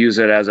use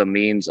it as a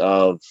means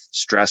of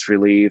stress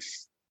relief,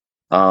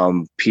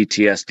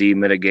 PTSD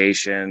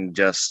mitigation,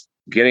 just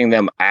getting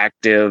them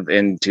active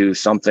into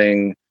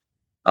something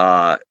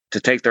to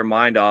take their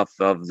mind off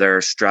of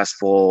their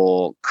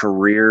stressful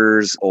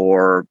careers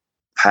or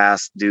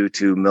past due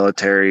to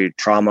military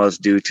traumas,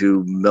 due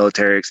to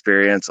military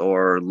experience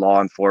or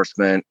law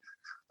enforcement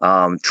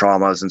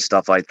traumas and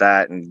stuff like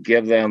that, and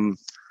give them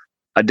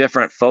a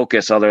different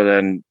focus other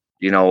than,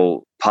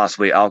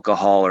 possibly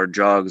alcohol or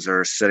drugs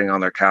or sitting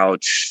on their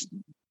couch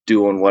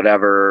doing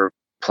whatever,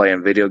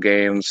 playing video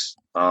games.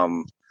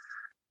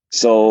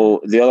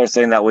 So the other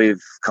thing that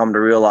we've come to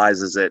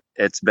realize is that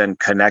it's been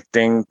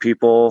connecting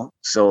people.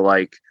 So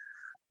like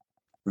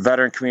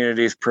veteran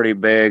community is pretty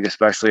big,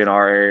 especially in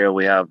our area.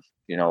 We have,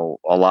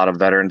 a lot of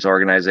veterans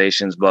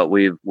organizations, but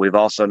we've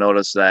also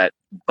noticed that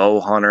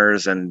bow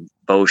hunters and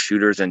bow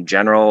shooters in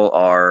general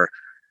are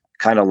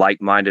kind of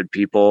like-minded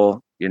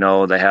people. They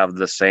have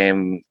the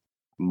same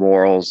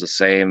morals, the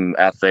same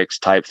ethics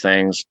type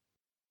things.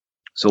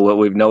 So what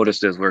we've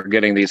noticed is we're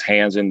getting these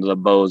hands into the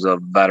bows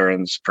of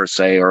veterans per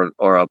se,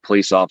 or a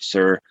police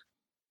officer,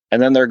 and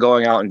then they're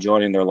going out and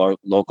joining their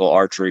local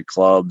archery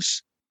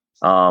clubs,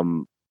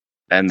 and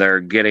they're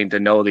getting to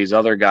know these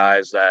other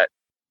guys that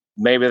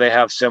maybe they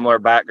have similar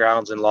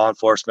backgrounds in law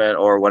enforcement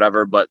or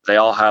whatever, but they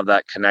all have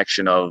that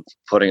connection of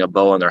putting a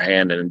bow in their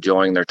hand and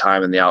enjoying their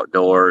time in the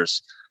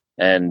outdoors.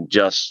 And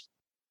just,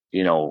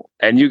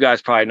 and you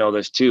guys probably know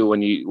this too,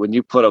 when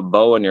you put a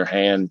bow in your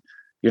hand,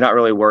 you're not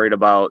really worried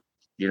about,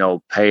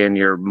 paying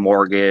your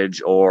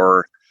mortgage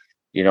or,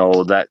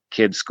 that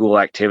kid's school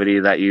activity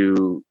that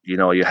you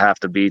have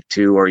to be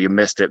to, or you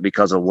missed it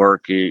because of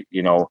work.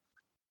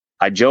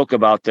 I joke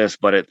about this,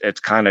 but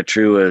it's kind of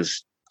true.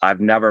 Is I've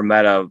never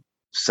met a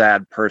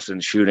sad person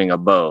shooting a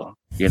bow,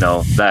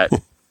 that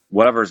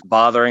whatever's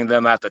bothering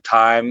them at the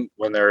time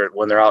when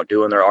they're out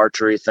doing their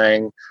archery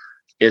thing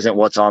isn't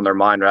what's on their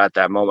mind right at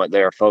that moment.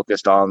 They are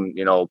focused on,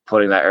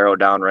 putting that arrow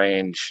down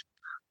range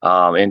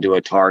into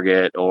a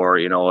target, or,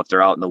 if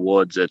they're out in the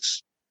woods,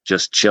 it's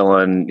just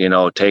chilling,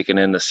 taking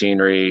in the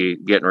scenery,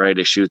 getting ready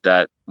to shoot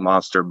that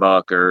monster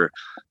buck or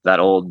that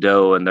old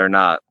doe. And they're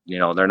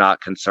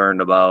not concerned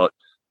about,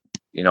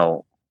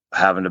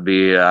 having to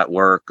be at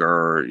work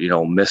or,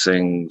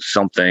 missing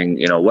something,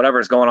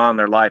 whatever's going on in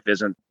their life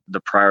isn't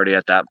the priority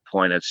at that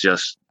point. It's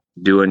just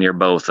doing your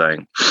bow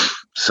thing.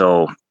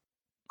 So,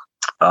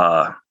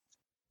 I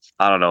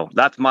don't know.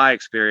 That's my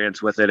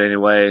experience with it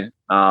anyway.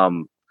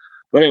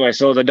 But anyway,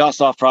 so the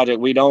Dust Off project,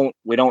 we don't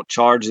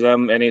charge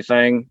them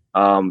anything.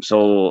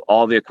 So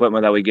all the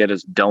equipment that we get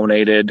is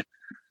donated,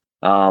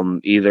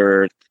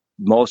 either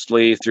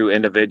mostly through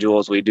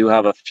individuals. We do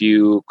have a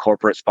few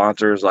corporate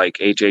sponsors, like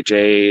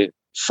HHA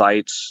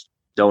Sights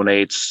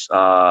donates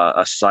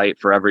a sight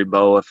for every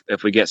bow.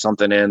 If we get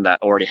something in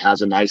that already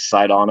has a nice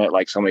sight on it,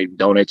 like somebody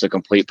donates a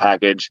complete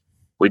package,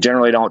 we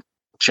generally don't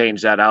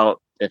change that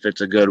out if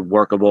it's a good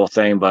workable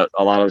thing. But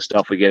a lot of the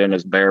stuff we get in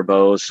is bare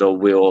bows, so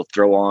we'll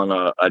throw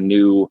on a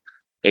new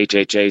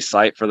HHA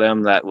sight for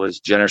them that was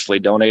generously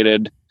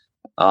donated.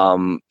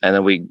 And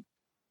then we,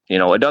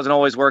 it doesn't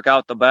always work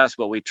out the best,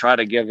 but we try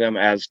to give them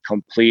as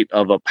complete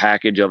of a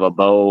package of a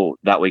bow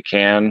that we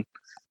can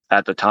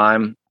at the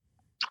time.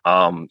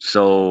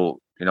 So,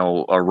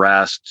 a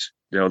rest,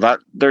 that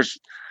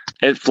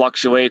it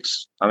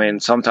fluctuates. I mean,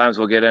 sometimes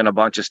we'll get in a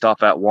bunch of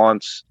stuff at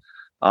once,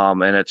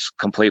 and it's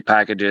complete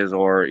packages,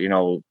 or,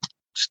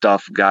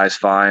 stuff guys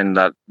find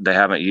that they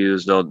haven't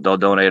used. They'll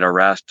donate a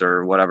rest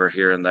or whatever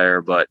here and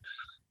there. But,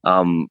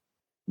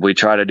 we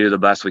try to do the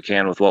best we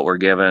can with what we're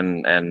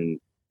given. And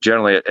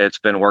generally it's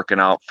been working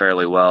out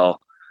fairly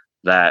well,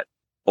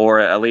 or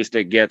at least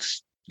it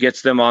gets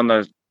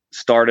them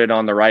started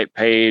on the right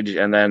page,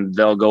 and then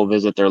they'll go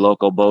visit their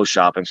local bow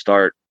shop and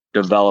start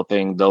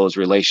developing those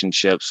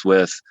relationships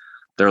with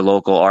their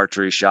local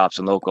archery shops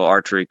and local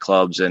archery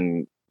clubs,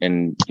 and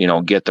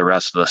get the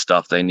rest of the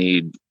stuff they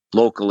need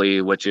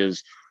locally,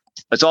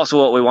 it's also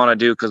what we want to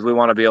do, because we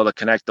want to be able to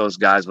connect those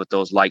guys with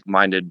those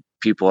like-minded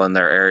people in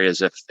their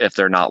areas if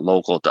they're not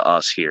local to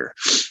us here.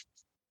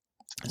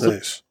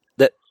 Nice.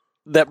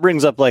 That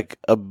brings up like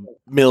a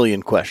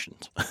million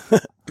questions.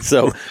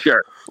 So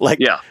sure. Like,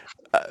 yeah.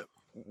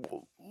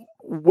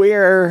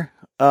 Where,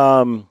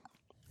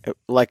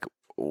 like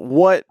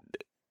what,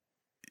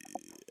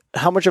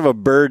 how much of a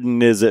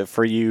burden is it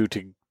for you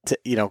to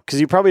cause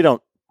you probably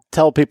don't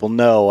tell people,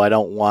 no, I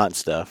don't want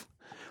stuff,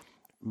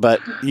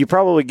 but you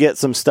probably get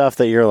some stuff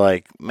that you're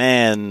like,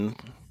 man,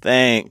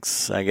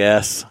 thanks, I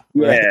guess.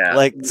 Yeah. Right?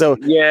 Like, so,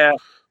 yeah.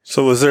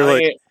 So is there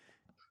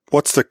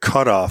what's the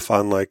cutoff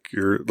on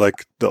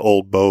the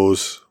old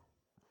bows?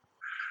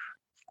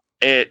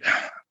 It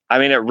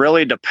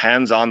really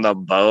depends on the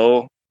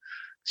bow.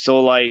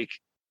 So like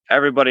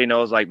everybody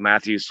knows like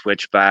Matthews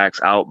switchbacks,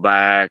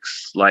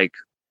 outbacks, like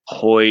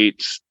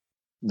Hoyts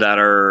that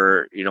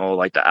are,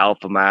 like the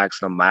Alpha Max,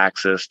 the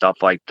Maxis, stuff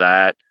like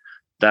that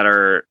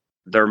are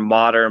their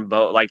modern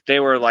bow, like they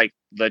were like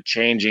the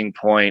changing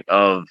point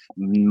of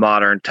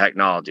modern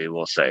technology,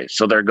 we'll say.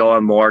 So they're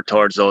going more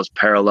towards those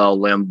parallel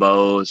limb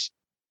bows.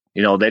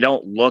 They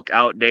don't look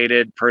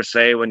outdated per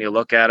se when you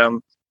look at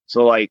them.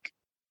 So like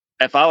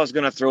if I was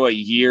going to throw a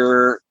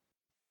year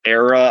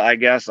era, I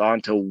guess,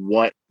 onto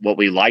what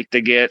we like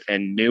to get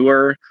and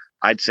newer,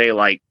 I'd say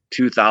like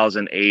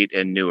 2008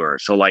 and newer.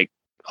 So like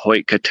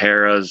Hoyt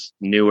Katera's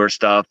newer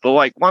stuff. But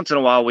like once in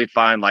a while we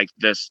find like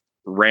this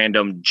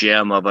random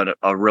gem of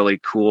a really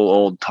cool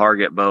old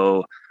target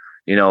bow,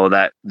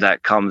 that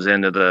comes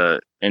into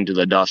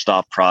the dust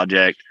off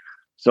project.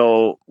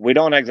 So we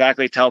don't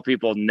exactly tell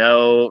people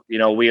no,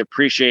 we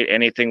appreciate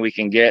anything we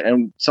can get.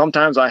 And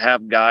sometimes I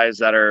have guys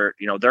that are,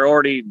 they're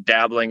already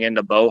dabbling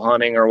into bow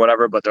hunting or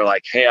whatever, but they're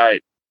like,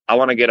 hey, I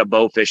want to get a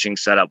bow fishing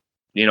setup.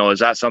 Is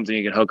that something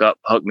you can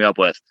hook me up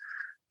with?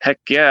 Heck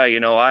yeah.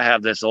 I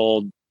have this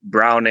old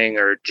Browning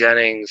or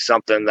Jennings,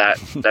 something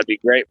that'd be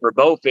great for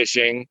bow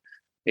fishing,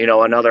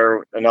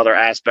 another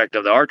aspect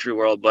of the archery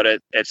world, but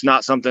it's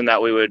not something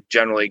that we would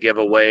generally give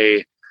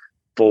away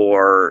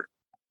for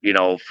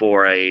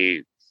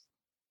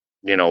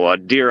a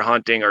deer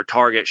hunting or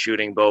target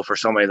shooting bow for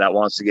somebody that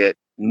wants to get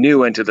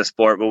new into the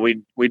sport. But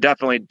we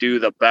definitely do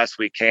the best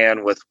we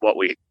can with what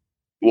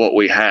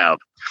we have.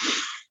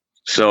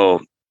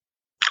 So,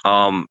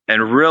 and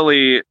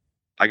really,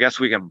 I guess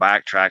we can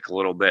backtrack a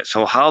little bit.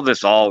 So how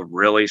this all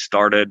really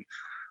started,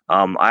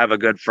 I have a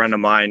good friend of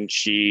mine.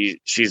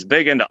 She's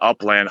big into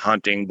upland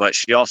hunting, but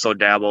she also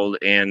dabbled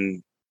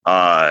in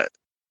archery,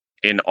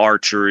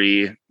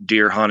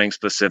 deer hunting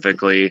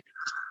specifically.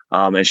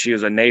 And she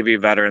was a Navy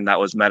veteran that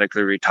was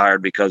medically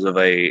retired because of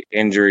a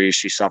injury.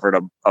 She suffered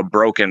a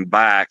broken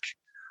back,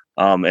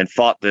 and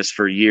fought this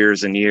for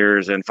years and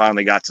years, and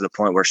finally got to the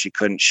point where she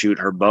couldn't shoot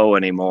her bow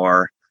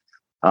anymore.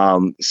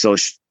 So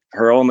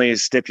her only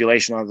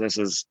stipulation on this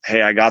is,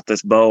 hey, I got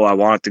this bow. I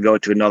want it to go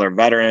to another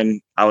veteran.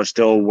 I was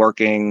still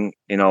working,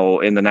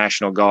 in the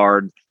National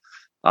Guard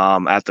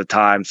at the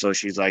time. So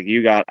she's like,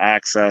 you got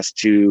access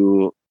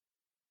to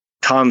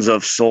tons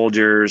of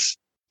soldiers.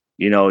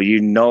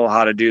 You know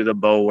how to do the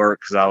bow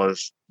work, because I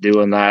was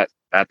doing that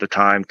at the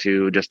time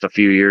too, just a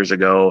few years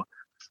ago.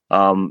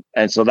 And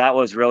so that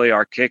was really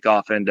our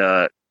kickoff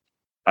into,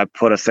 I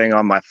put a thing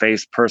on my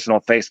personal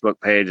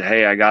Facebook page.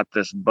 Hey, I got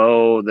this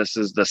bow. This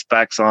is the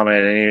specs on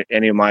it.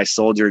 Any of my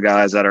soldier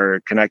guys that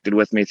are connected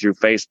with me through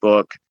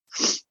Facebook,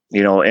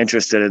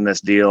 interested in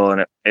this deal.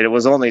 And it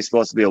was only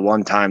supposed to be a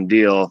one-time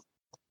deal,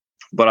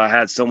 but I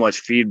had so much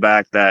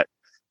feedback that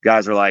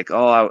guys were like,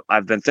 oh,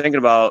 I've been thinking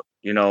about,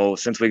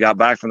 since we got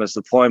back from this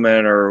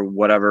deployment or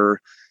whatever,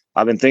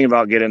 I've been thinking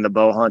about getting the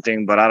bow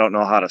hunting, but I don't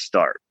know how to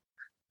start.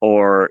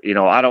 Or,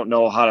 I don't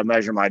know how to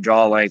measure my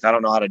draw length. I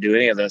don't know how to do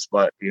any of this,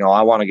 but,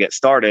 I want to get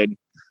started.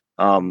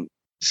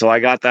 So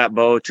I got that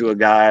bow to a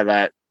guy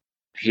that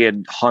he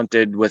had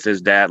hunted with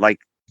his dad. Like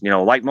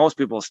most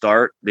people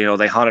start, they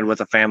hunted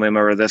with a family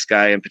member. This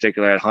guy in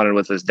particular had hunted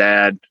with his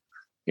dad,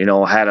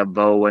 had a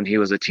bow when he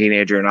was a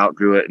teenager and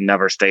outgrew it and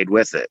never stayed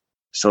with it.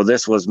 So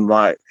this was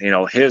my,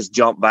 his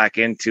jump back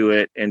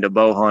into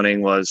bow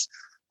hunting was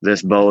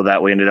this bow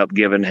that we ended up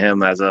giving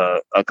him as a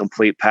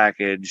complete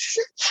package,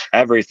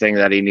 everything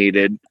that he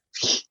needed.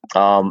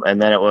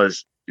 And then it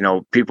was,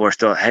 people are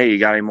still, hey, you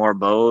got any more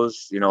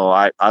bows?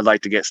 I'd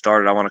like to get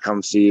started. I want to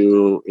come see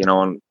you,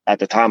 and at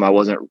the time I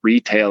wasn't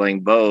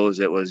retailing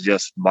bows. It was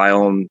just my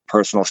own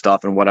personal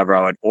stuff and whatever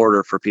I would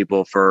order for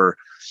people for,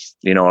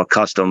 a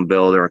custom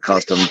build or a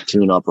custom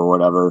tune up or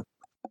whatever.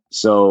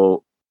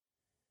 So,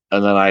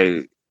 and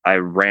then I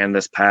ran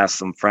this past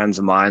some friends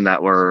of mine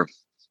that were,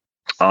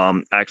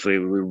 actually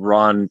we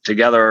run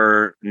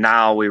together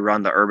now. We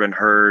run the Urban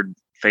Herd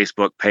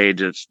Facebook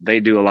page. They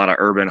do a lot of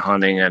urban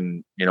hunting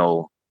and,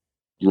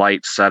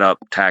 light setup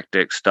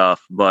tactic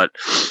stuff. But,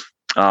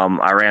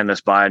 I ran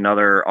this by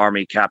another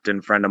Army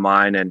captain friend of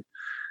mine, and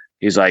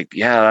he's like,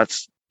 yeah,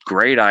 that's a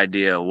great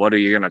idea. What are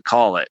you going to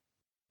call it?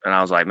 And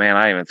I was like, man,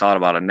 I ain't even thought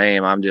about a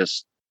name. I'm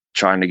just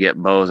trying to get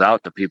bows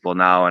out to people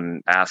now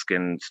and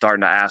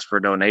starting to ask for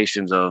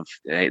donations of,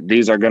 hey,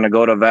 these are going to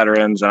go to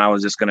veterans. And I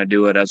was just going to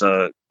do it as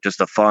just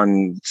a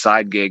fun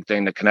side gig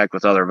thing to connect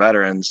with other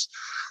veterans.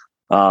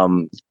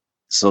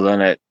 So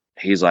then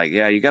he's like,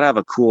 yeah, you got to have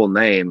a cool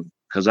name,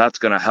 because that's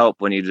going to help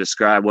when you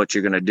describe what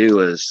you're going to do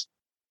is,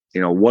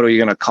 what are you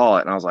going to call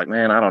it? And I was like,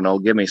 man, I don't know.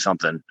 Give me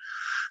something.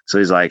 So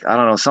he's like, I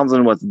don't know,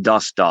 something with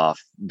dust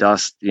off,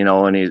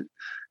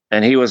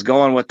 and he was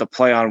going with the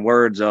play on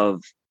words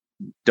of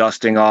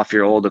dusting off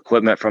your old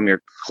equipment from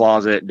your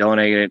closet,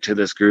 donating it to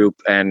this group,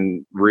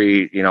 and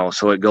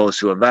so it goes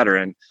to a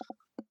veteran.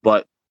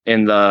 But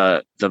in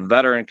the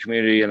veteran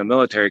community and the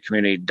military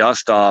community,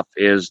 dust off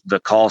is the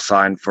call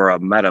sign for a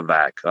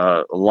medevac,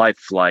 a life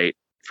flight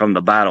from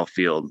the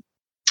battlefield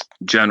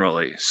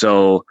generally.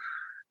 So,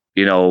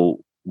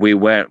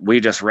 we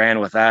just ran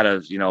with that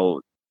as,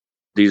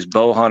 these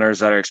bow hunters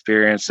that are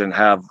experienced and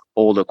have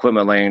old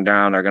equipment laying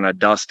down are going to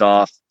dust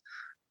off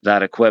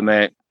that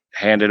equipment,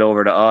 hand it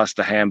over to us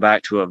to hand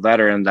back to a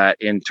veteran that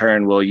in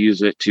turn will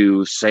use it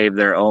to save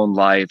their own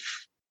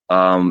life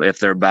if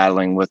they're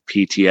battling with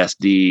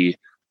PTSD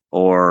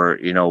or,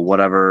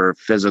 whatever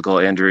physical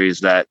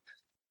injuries that,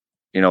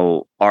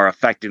 are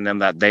affecting them,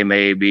 that they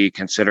may be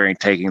considering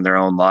taking their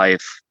own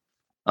life.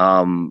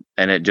 And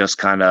it just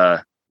kind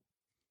of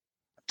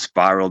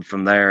spiraled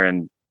from there.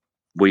 And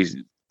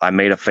I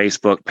made a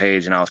Facebook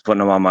page, and I was putting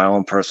them on my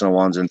own personal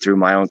ones, and through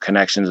my own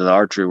connections in the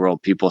archery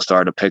world, people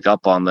started to pick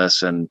up on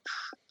this, and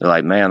they're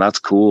like, man, that's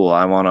cool.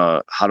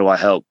 How do I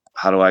help?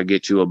 How do I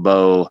get you a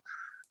bow?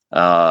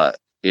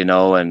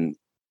 And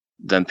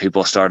then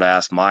people started to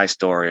ask my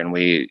story,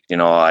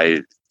 and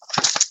I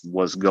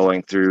was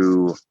going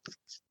through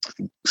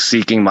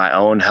seeking my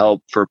own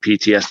help for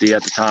PTSD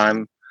at the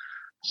time.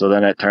 So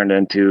then it turned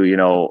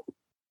into,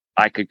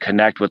 I could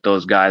connect with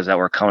those guys that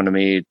were coming to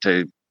me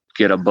to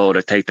get a bow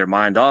to take their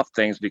mind off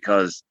things,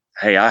 because,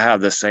 hey, I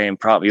have the same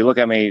problem. You look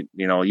at me,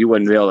 you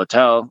wouldn't be able to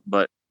tell,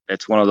 but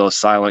it's one of those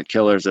silent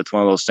killers. It's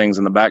one of those things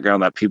in the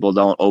background that people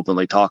don't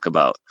openly talk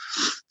about.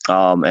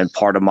 And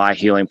part of my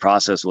healing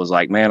process was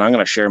like, man, I'm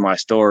going to share my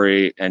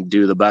story and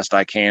do the best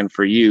I can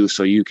for you,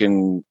 so you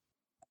can,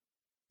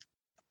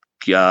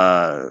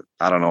 so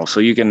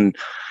you can,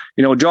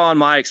 draw on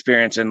my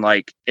experience, and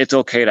like, it's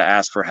okay to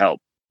ask for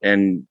help.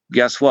 And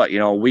guess what?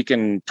 We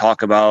can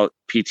talk about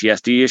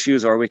PTSD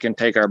issues, or we can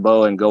take our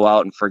bow and go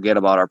out and forget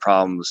about our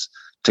problems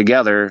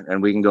together,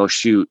 and we can go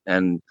shoot.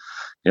 And,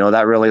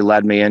 that really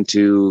led me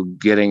into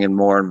getting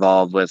more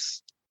involved with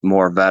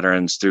more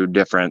veterans through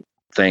different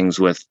things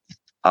with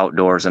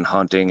outdoors and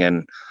hunting.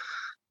 And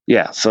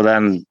yeah, so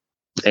then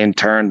in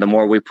turn, the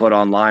more we put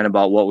online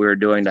about what we were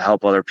doing to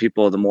help other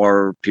people, the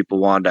more people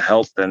wanted to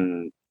help.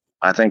 And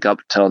I think up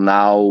till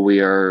now, we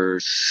are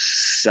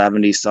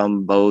 70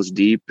 some bows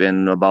deep.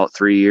 In about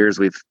 3 years,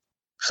 we've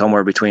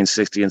somewhere between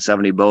 60 and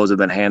 70 bows have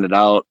been handed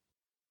out.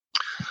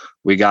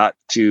 We got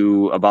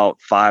to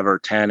about 5 or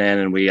 10 in,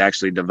 and we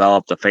actually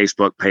developed a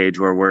Facebook page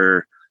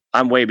where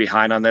I'm way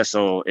behind on this.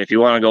 So if you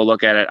want to go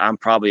look at it, I'm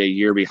probably a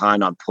year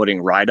behind on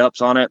putting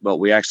write-ups on it, but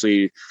we'd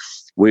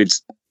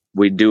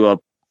do a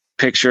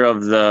picture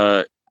of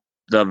the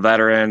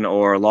veteran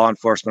or law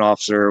enforcement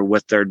officer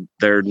with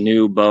their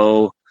new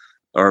bow,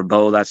 or a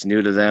bow that's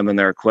new to them and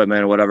their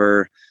equipment or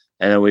whatever.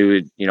 And then we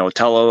would,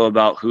 tell them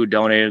about who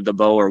donated the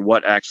bow or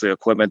what actually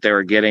equipment they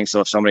were getting. So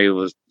if somebody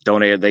was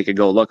donated, they could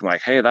go look and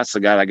like, hey, that's the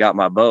guy that got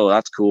my bow.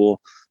 That's cool.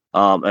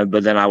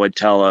 But then I would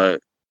tell a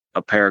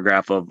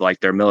paragraph of like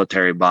their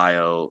military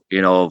bio,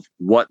 of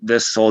what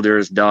this soldier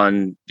has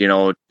done,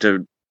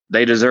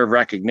 they deserve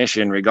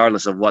recognition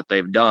regardless of what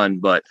they've done.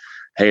 But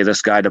hey,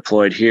 this guy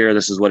deployed here.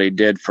 This is what he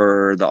did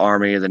for the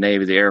Army, the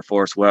Navy, the Air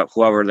Force,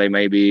 whoever they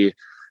may be.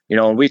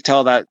 And we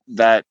tell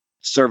that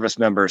service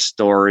member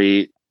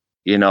story,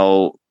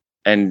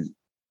 and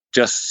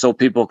just so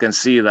people can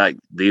see that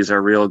these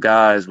are real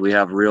guys. We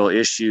have real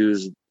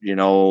issues,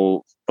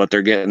 but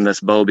they're getting this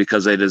bow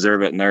because they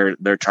deserve it, and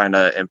they're trying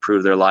to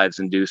improve their lives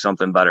and do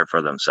something better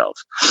for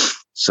themselves.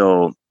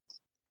 So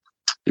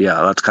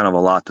yeah, that's kind of a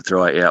lot to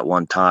throw at you at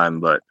one time,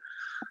 but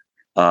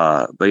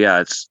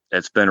yeah,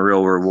 it's been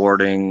real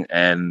rewarding,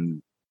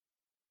 and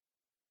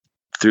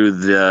through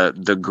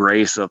the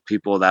grace of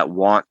people that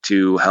want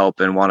to help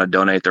and want to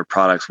donate their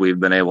products, we've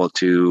been able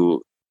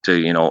to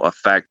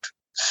affect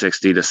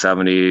 60 to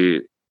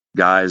 70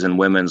 guys and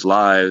women's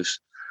lives,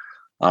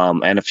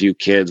 and a few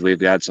kids. We've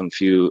got a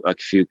few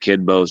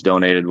kid bows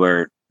donated,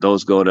 where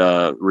those go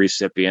to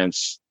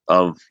recipients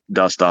of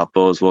dust off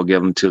bows. We'll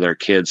give them to their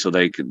kids so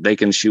they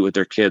can shoot with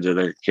their kids, or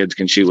their kids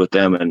can shoot with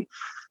them. And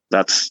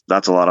that's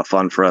a lot of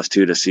fun for us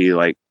too, to see,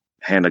 like,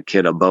 hand a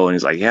kid a bow and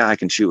he's like, yeah, I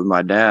can shoot with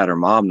my dad or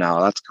mom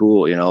now. That's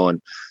cool.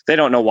 And they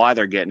don't know why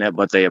they're getting it,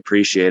 but they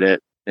appreciate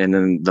it. And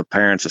then the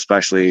parents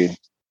especially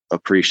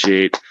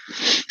appreciate,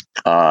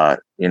 being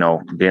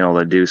able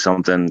to do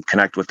something,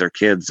 connect with their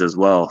kids as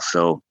well.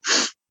 So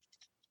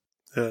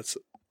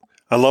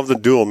I love the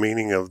dual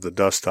meaning of the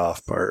dust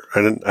off part.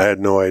 I had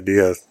no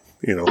idea,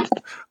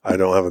 I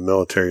don't have a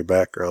military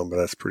background, but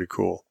that's pretty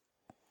cool.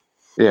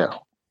 Yeah.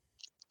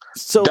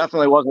 So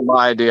definitely wasn't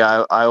my idea.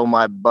 I owe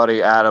my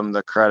buddy Adam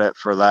the credit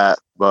for that.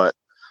 But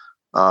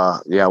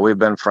yeah, we've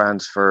been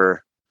friends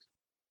for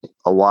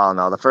a while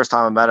now. The first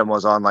time I met him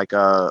was on like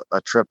a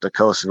trip to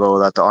Kosovo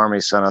that the Army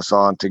sent us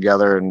on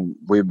together, and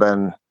we've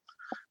been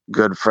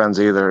good friends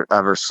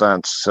ever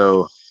since.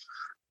 So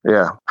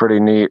yeah, pretty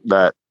neat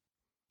that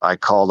I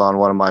called on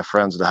one of my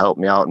friends to help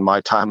me out in my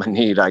time of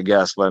need, I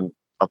guess, when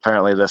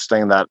apparently this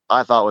thing that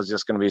I thought was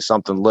just going to be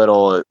something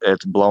little,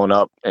 it's blown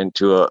up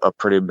into a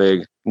pretty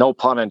big, no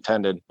pun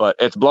intended, but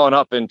it's blown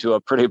up into a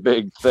pretty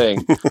big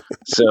thing.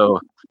 So,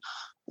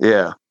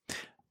 yeah.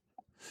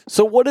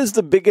 So what is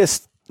the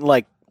biggest,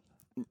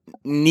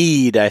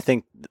 need, I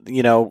think,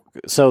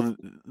 so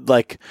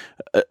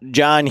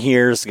John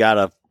here's got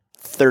a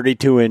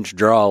 32-inch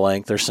draw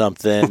length or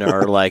something,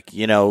 or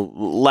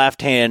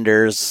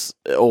left-handers,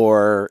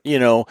 or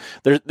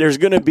there's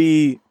going to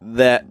be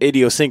that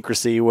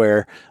idiosyncrasy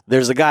where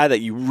there's a guy that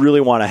you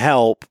really want to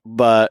help,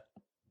 but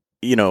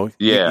you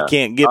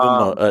can't give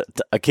him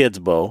a kid's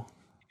bow.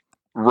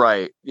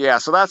 Right. Yeah.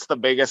 So that's the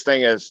biggest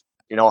thing is,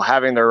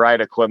 having the right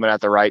equipment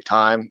at the right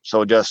time.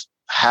 So just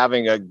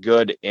having a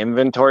good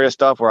inventory of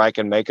stuff where I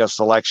can make a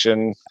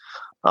selection,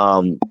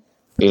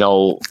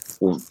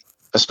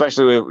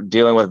 especially with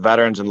dealing with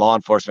veterans and law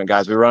enforcement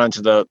guys, we run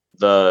into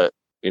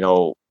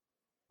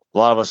a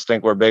lot of us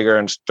think we're bigger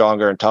and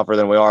stronger and tougher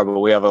than we are, but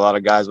we have a lot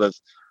of guys with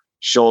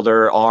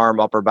shoulder, arm,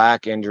 upper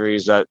back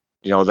injuries that,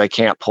 they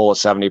can't pull a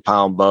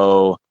 70-pound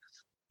bow,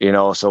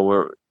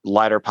 so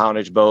lighter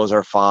poundage bows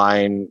are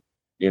fine.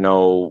 We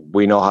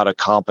know how to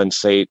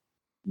compensate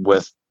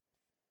with,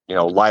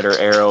 lighter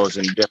arrows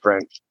and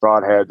different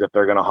broadheads if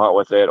they're going to hunt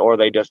with it, or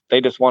they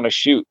just want to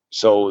shoot.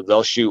 So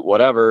they'll shoot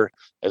whatever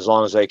as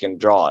long as they can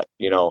draw it,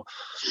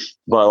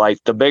 but like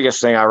the biggest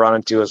thing I run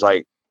into is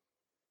like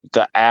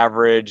the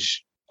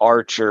average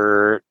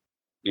archer,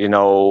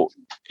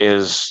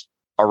 is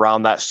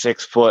around that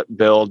 6-foot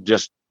build.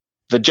 Just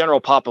the general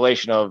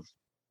population of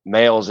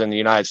males in the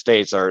United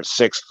States are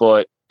 6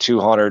 foot,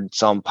 200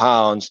 some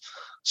pounds.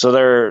 So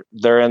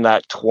they're in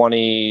that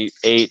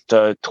 28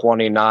 to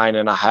 29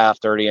 and a half,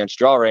 30-inch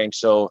draw range.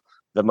 So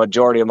the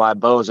majority of my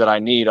bows that I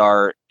need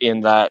are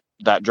in that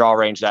draw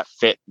range that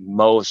fit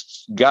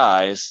most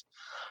guys,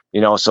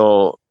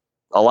 so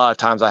a lot of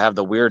times I have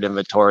the weird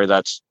inventory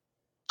that's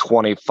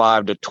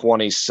 25 to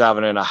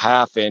 27 and a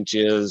half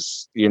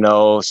inches,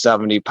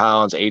 70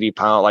 pounds, 80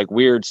 pounds, like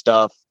weird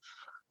stuff,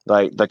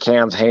 like the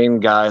Cam's Hain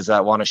guys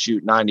that want to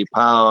shoot 90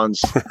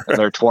 pounds and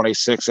they're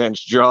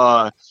 26-inch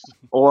draw,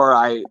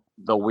 or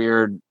the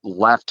weird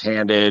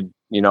left-handed,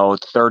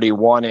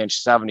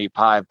 31-inch,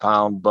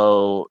 75-pound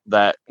bow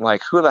that,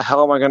 like, who the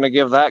hell am I going to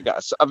give that guy?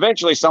 So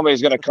eventually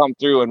somebody's going to come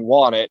through and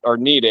want it or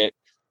need it.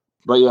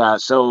 But yeah,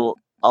 so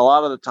a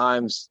lot of the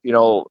times,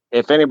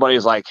 if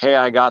anybody's like, hey,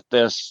 I got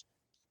this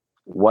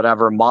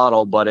whatever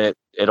model, but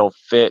it'll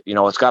fit,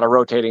 it's got a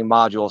rotating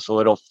module, so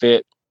it'll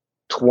fit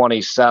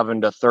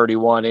 27 to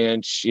 31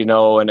 inch,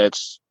 and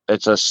it's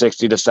a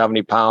 60 to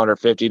 70 pound or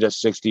 50 to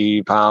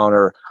 60 pound,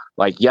 or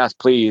like, yes,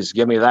 please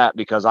give me that,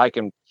 because I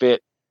can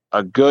fit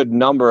a good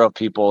number of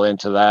people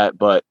into that.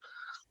 But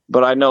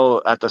I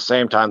know at the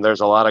same time,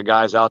 there's a lot of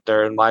guys out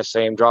there in my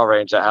same draw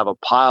range that have a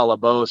pile of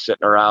bows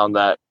sitting around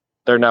that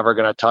they're never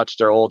going to touch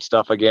their old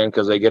stuff again,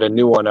 because they get a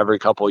new one every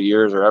couple of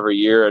years or every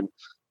year, and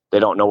they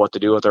don't know what to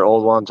do with their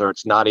old ones, or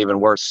it's not even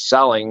worth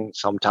selling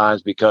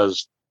sometimes,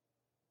 because,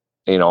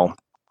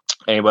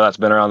 anybody that's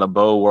been around the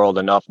bow world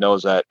enough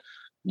knows that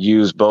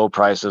used bow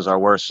prices are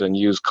worse than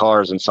used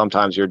cars. And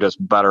sometimes you're just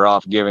better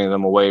off giving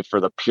them away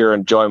for the pure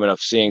enjoyment of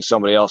seeing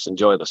somebody else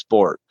enjoy the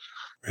sport,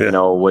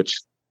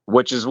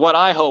 which is what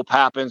I hope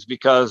happens,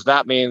 because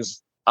that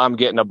means I'm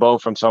getting a bow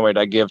from somebody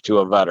to give to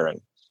a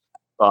veteran.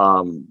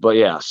 But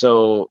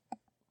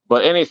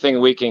anything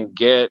we can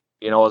get,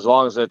 as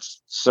long as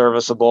it's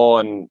serviceable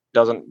and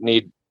doesn't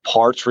need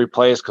parts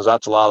replaced, because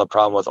that's a lot of the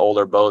problem with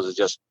older bows, is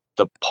just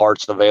the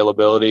parts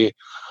availability.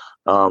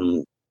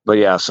 But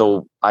yeah,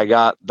 so I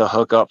got the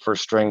hookup for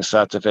string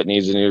sets if it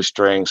needs a new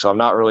string. So I'm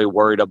not really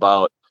worried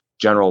about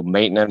general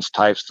maintenance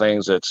types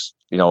things. It's,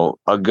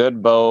 a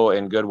good bow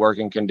in good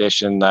working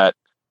condition that,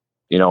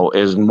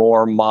 is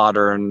more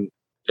modern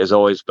is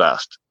always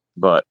best.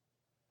 But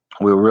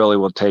we really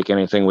will take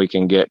anything we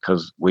can get,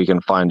 because we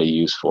can find a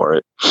use for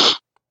it.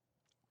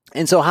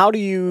 And so how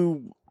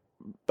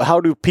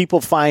do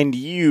people find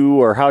you,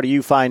 or how do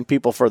you find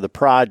people for the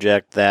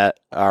project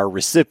that are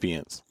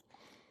recipients?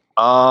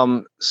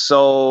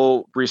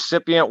 So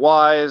recipient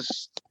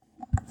wise,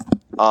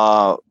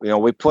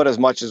 we put as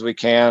much as we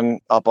can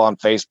up on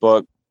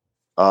Facebook.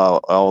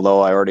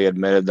 Although I already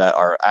admitted that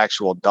our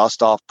actual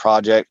Dust Off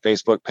Project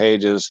Facebook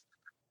page is,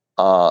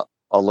 a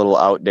little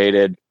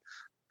outdated,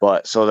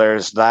 but so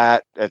there's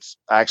that. It's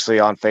actually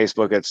on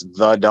Facebook. It's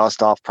the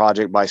Dust Off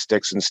Project by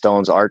Sticks and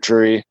Stones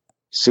Archery.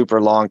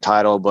 Super long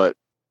title, but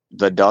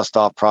the Dust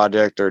Off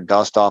Project, or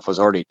Dust Off, was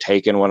already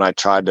taken when I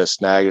tried to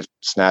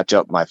snatch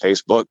up my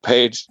Facebook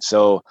page,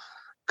 so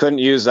couldn't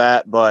use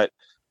that. But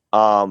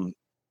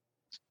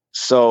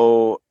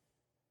so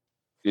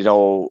a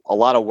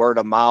lot of word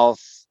of mouth,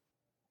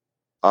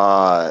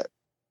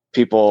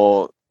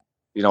 people,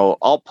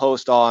 I'll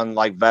post on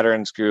like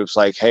veterans groups,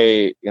 like,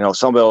 hey,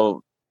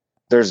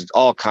 there's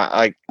all kind,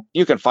 like,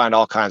 you can find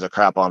all kinds of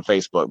crap on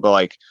Facebook, but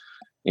like,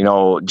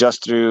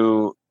 just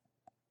through,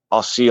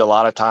 I'll see a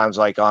lot of times,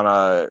 like on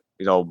a,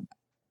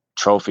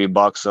 Trophy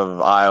Bucks of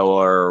Iowa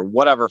or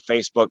whatever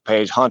Facebook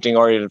page, hunting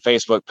oriented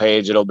Facebook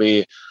page, it'll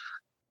be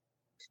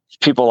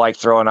people like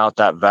throwing out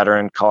that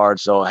veteran card.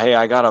 So, hey,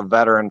 I got a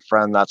veteran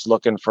friend that's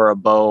looking for a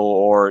bow,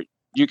 or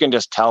you can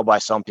just tell by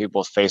some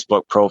people's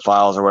Facebook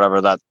profiles or whatever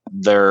that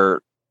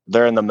they're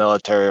in the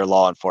military or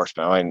law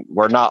enforcement. I mean,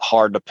 we're not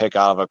hard to pick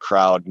out of a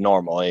crowd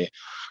normally,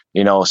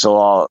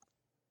 so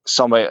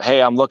somebody,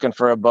 hey, I'm looking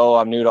for a bow,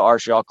 I'm new to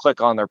archery, I'll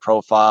click on their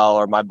profile,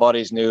 or my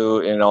buddy's new,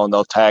 and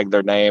they'll tag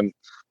their name,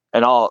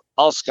 and I'll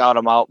scout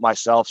them out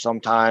myself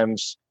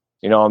sometimes,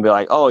 and be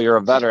like, oh, you're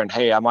a veteran,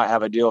 hey, I might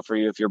have a deal for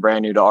you if you're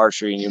brand new to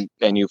archery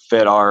and you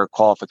fit our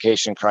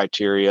qualification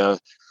criteria,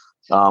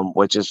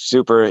 which is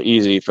super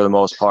easy for the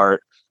most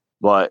part.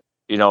 But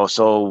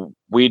so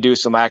we do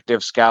some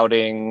active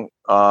scouting,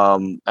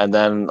 and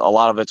then a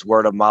lot of it's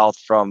word of mouth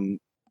from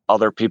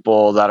other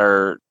people that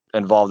are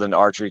involved in the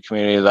archery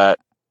community that,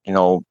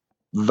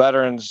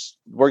 veterans,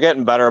 we're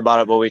getting better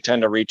about it, but we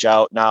tend to reach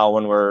out now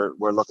when we're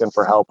looking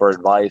for help or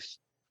advice.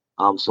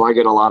 So I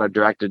get a lot of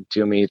directed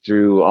to me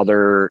through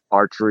other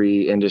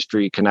archery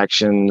industry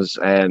connections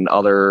and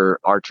other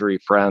archery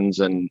friends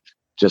and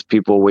just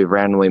people we've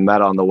randomly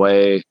met on the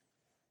way,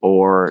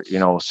 or,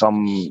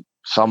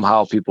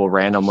 somehow people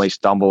randomly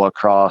stumble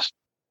across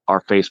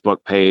our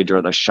Facebook page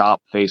or the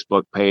shop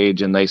Facebook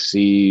page and they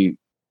see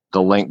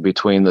the link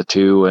between the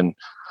two. And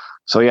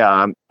so,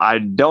 yeah, I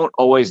don't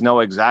always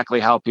know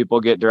exactly how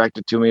people get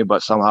directed to me,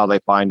 but somehow they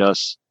find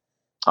us.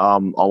 A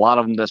lot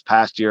of them this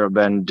past year have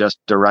been just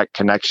direct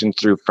connections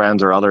through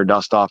friends or other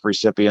dust off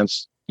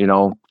recipients.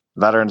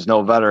 Veterans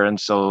know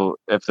veterans. So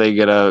if they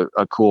get a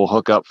cool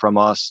hookup from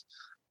us,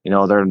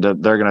 they're going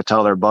to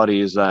tell their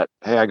buddies that,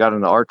 hey, I got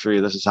into archery.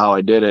 This is how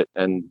I did it.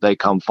 And they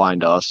come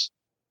find us.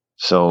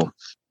 So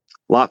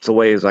lots of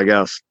ways, I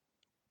guess.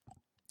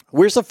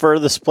 Where's the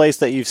furthest place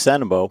that you've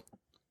sent a bow?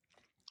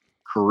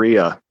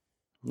 Korea.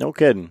 No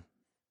kidding.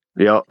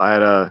 Yep. I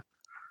had a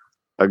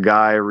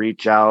guy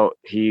reach out.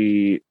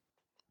 He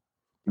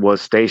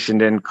was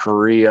stationed in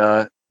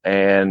Korea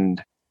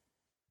and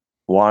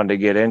wanted to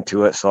get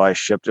into it. So I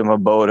shipped him a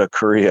bow to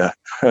Korea.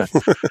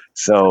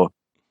 So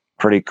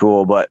pretty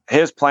cool. But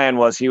his plan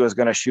was he was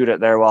going to shoot it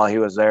there while he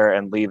was there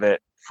and leave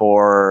it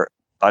for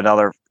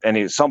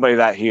somebody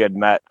that he had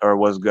met or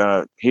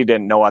he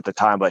didn't know at the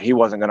time, but he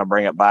wasn't going to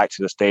bring it back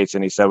to the States.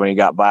 And he said when he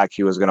got back,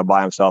 he was going to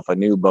buy himself a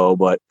new bow,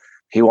 but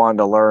he wanted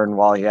to learn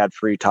while he had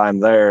free time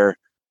there.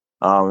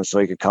 So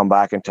he could come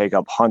back and take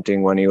up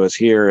hunting when he was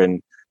here.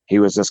 And he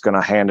was just going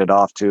to hand it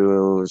off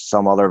to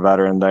some other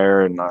veteran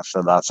there. And I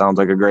said, that sounds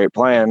like a great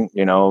plan,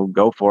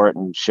 go for it,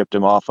 and shipped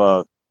him off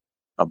a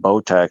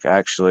Bowtech,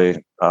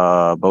 actually,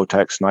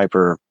 Bowtech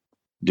sniper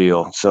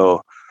deal.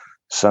 So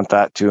sent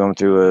that to him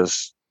to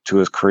his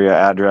Korea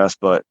address.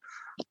 But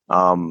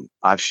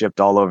I've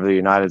shipped all over the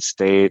United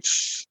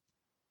States.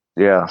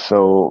 Yeah.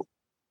 So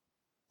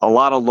a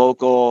lot of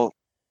local,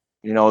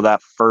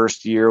 that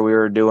first year we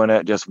were doing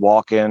it, just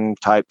walk-in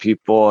type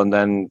people. And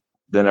then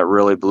it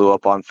really blew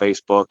up on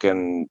Facebook.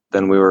 And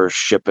then we were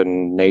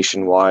shipping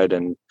nationwide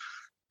and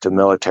to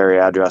military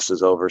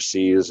addresses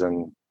overseas.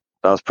 And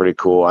that was pretty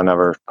cool. I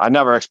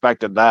never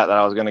expected that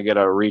I was going to get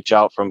a reach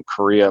out from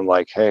Korea and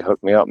like, hey,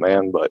 hook me up,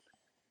 man. But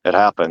it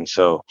happened.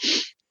 So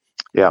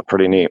yeah,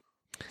 pretty neat.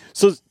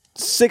 So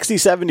 60,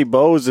 70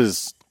 bows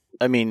is,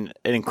 an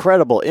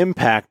incredible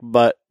impact,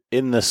 but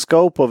in the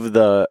scope of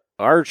the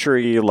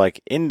archery,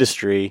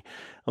 industry,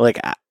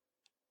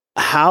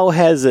 how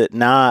has it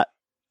not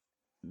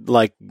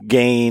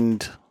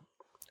gained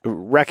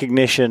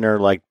recognition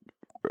or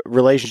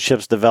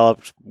relationships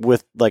developed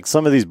with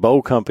some of these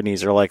bow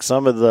companies or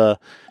some of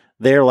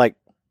they're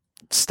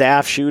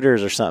staff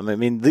shooters or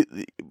something?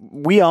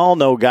 We all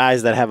know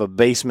guys that have a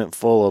basement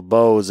full of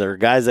bows or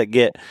guys that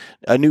get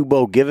a new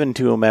bow given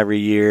to them every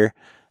year.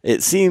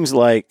 It seems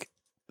like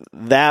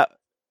that,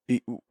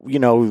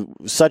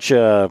 such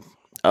a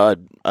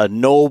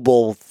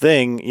noble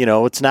thing,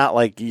 it's not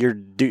like you're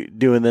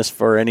doing this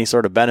for any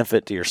sort of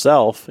benefit to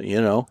yourself,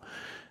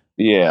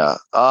 Yeah.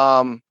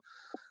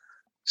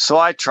 So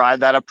I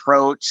tried that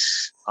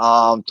approach.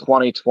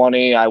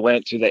 2020, I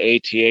went to the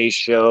ATA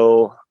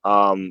show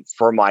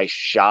for my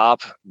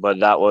shop, but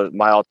that was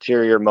my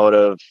ulterior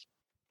motive.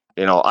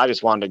 I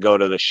just wanted to go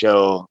to the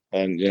show,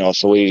 and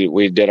so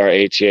we did our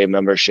ATA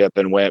membership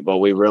and went, but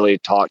we really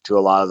talked to a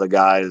lot of the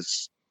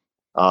guys,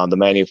 the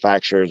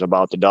manufacturers,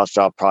 about the dust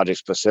off project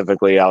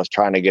specifically. I was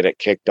trying to get it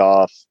kicked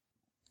off.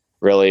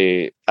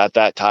 Really, at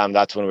that time,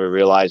 that's when we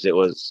realized it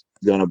was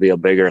going to be a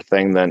bigger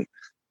thing than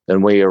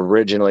we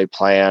originally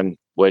planned,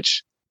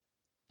 which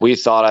we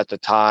thought at the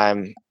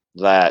time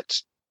that,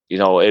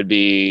 it'd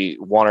be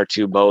 1 or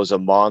 2 bows a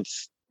month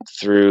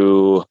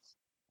through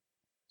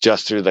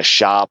the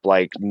shop,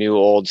 like new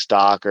old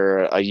stock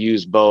or a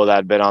used bow that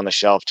had been on the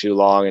shelf too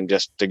long, and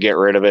just to get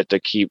rid of it to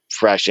keep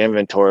fresh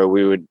inventory,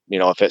 we would,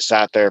 if it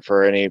sat there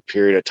for any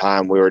period of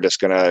time, we were just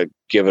going to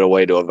give it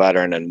away to a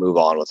veteran and move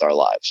on with our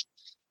lives.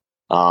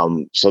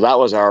 So that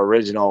was our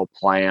original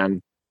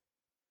plan.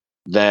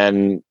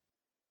 Then,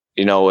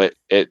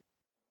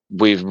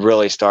 we've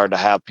really started to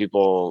have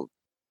people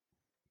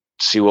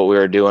see what we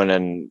were doing.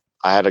 And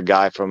I had a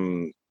guy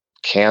from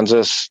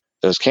Kansas.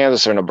 It was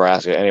Kansas or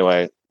Nebraska.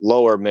 Anyway,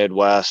 lower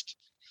Midwest,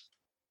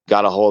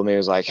 got a hold of me. He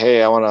was like,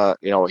 hey, I want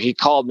to, he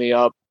called me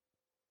up,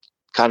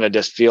 kind of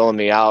just feeling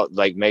me out,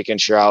 making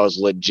sure I was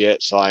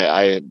legit. So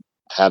I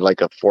had a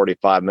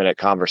 45-minute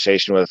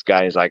conversation with this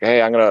guy. He's like,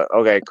 hey,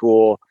 okay,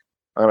 cool.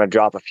 I'm going to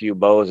drop a few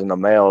bows in the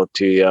mail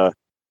to you.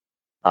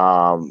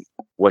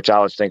 Which I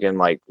was thinking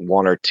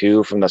 1 or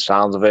 2 from the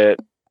sounds of it.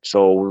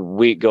 So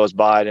week goes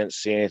by, I didn't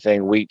see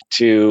anything. Week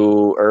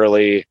 2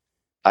 early,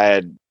 I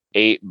had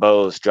 8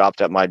 bows dropped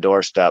at my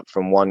doorstep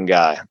from one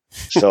guy.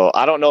 So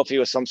I don't know if he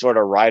was some sort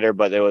of writer,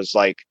 but there was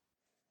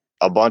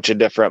a bunch of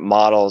different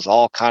models,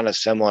 all kind of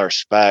similar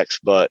specs,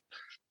 but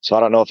So I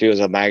don't know if he was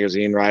a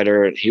magazine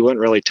writer. He wouldn't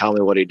really tell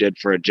me what he did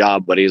for a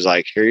job, but he's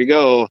like, here you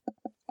go.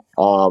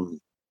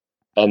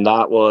 And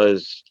that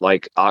was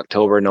like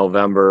October,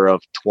 November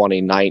of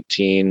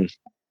 2019.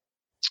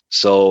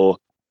 So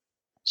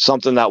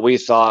something that we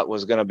thought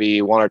was going to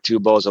be 1 or 2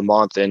 bows a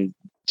month, in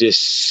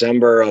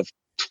December of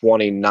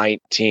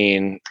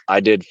 2019, I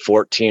did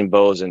 14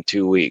 bows in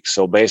 2 weeks.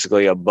 So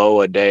basically a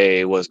bow a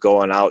day was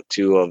going out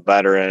to a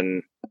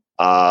veteran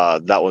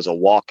that was a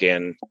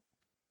walk-in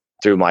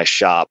through my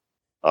shop,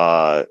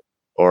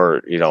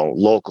 or, you know,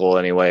 local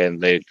anyway.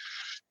 And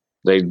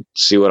they'd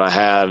see what I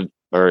had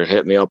or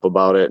hit me up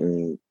about it.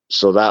 And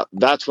so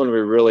that's when we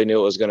really knew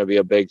it was going to be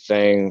a big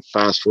thing.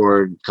 Fast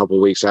forward a couple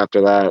of weeks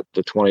after that,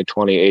 the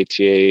 2020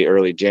 ATA,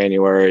 early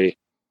January,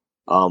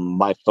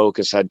 my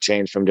focus had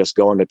changed from just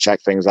going to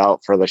check things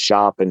out for the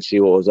shop and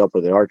see what was up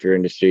with the archery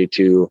industry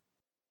to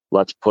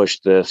let's push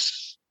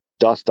this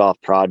dust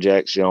off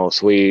projects, you know.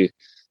 So we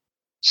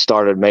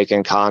started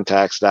making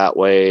contacts that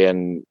way,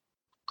 and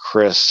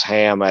Chris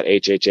Ham at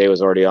HHA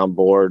was already on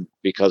board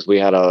because we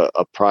had a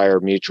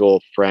prior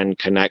mutual friend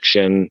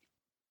connection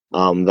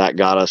that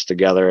got us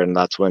together. And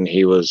that's when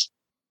he was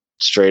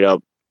straight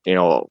up, you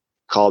know,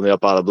 called me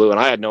up out of the blue. And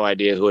I had no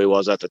idea who he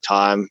was at the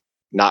time,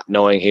 not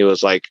knowing he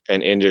was like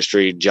an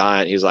industry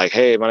giant. He's like,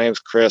 hey, my name's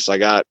Chris. I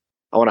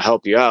want to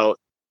help you out.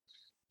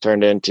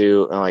 Turned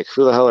into, I'm like,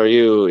 who the hell are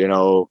you? You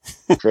know,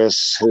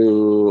 Chris,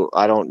 who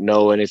I don't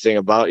know anything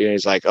about you. And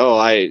he's like,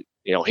 oh,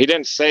 you know, he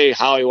didn't say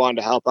how he wanted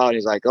to help out.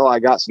 He's like, oh, I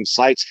got some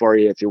sites for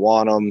you if you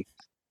want them.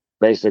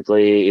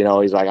 Basically, you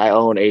know, he's like, I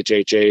own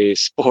HHA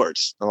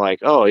Sports. I'm like,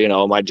 oh, you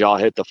know, my jaw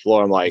hit the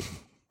floor. I'm like,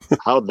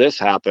 how'd this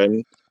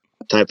happen?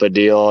 Type of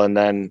deal. And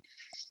then,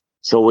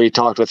 so we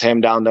talked with him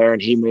down there,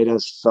 and he made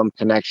us some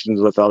connections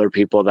with other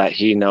people that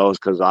he knows,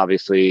 because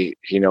obviously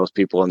he knows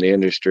people in the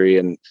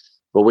industry.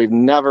 But we've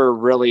never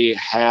really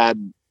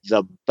had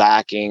the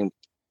backing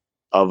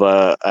of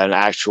an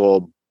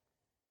actual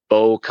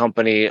bow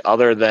company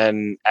other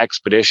than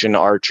Expedition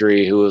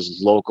Archery, who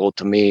is local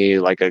to me,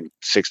 like a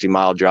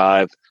 60-mile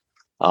drive.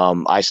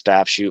 I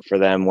staff shoot for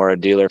them. We're a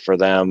dealer for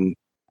them.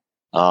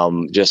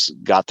 Just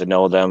got to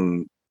know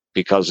them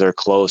because they're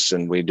close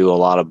and we do a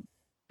lot of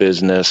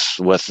business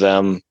with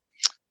them.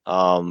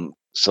 So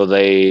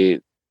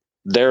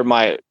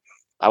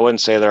I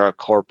wouldn't say they're a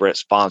corporate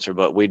sponsor,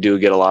 but we do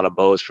get a lot of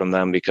bows from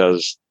them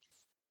because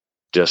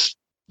just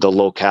the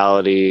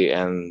locality,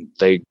 and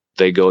they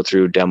go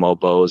through demo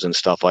bows and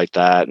stuff like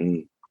that.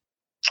 And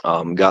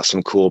got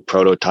some cool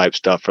prototype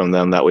stuff from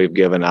them that we've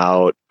given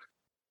out.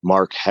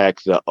 Mark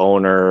Heck, the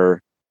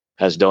owner,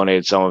 has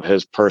donated some of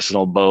his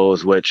personal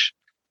bows, which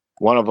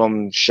one of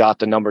them shot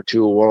the number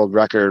 2 world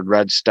record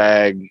red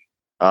stag,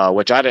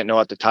 which I didn't know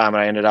at the time.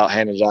 And I ended up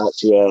handing it out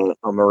to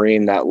a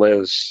Marine that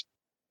lives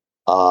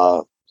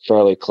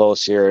fairly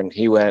close here. And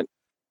he went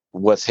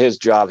with his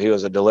job. He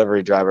was a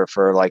delivery driver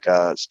for like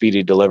a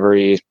speedy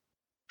delivery,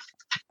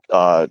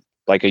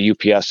 like a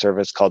UPS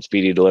service called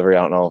Speedy Delivery.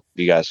 I don't know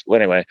if you guys,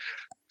 well, anyway.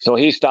 So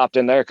he stopped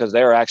in there because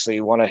they were actually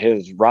one of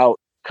his route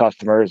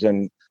customers,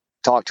 and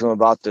talked to him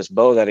about this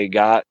bow that he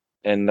got.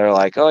 And they're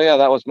like, oh yeah,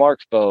 that was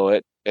Mark's bow.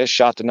 It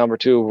shot the number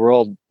 2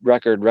 world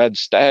record red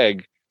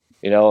stag.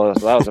 You know,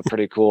 so that was a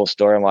pretty cool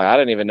story. I'm like, I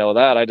didn't even know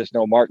that. I just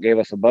know Mark gave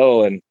us a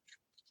bow.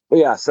 But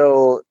yeah,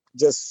 so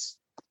just,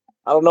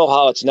 I don't know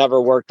how it's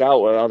never worked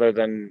out with, other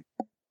than,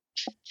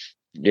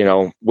 you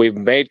know, we've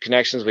made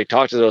connections. We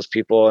talked to those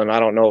people, and I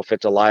don't know if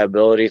it's a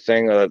liability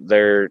thing.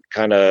 They're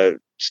kind of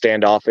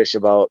standoffish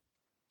about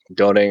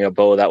donating a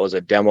bow that was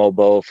a demo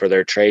bow for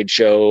their trade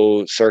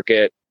show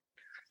circuit.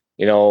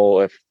 You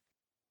know,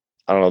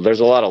 I don't know, there's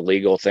a lot of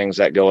legal things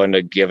that go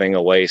into giving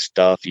away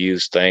stuff,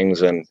 used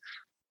things. And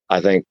I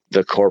think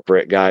the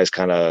corporate guys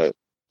kind of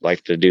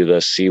like to do the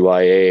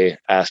CYA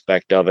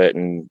aspect of it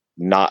and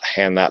not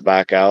hand that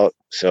back out.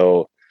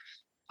 So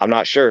I'm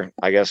not sure.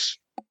 I guess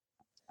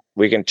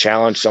we can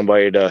challenge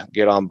somebody to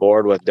get on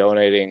board with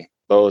donating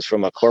bows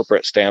from a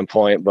corporate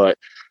standpoint, but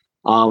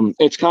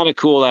it's kind of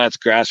cool that it's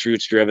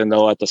grassroots driven,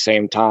 though at the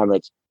same time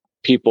it's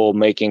people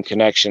making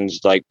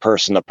connections like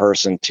person to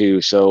person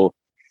too. So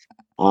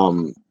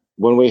when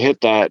we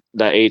hit that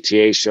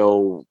ATA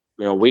show,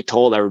 you know, we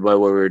told everybody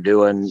what we were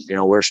doing. You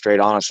know, we're straight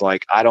honest.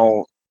 Like,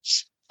 I'm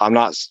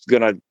not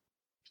gonna,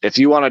 if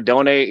you want to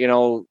donate, you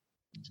know,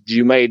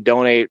 you may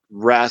donate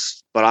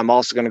rest, but I'm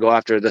also going to go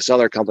after this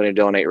other company to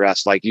donate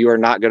rest. Like, you are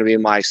not going to be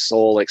my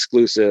sole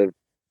exclusive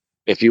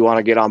if you want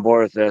to get on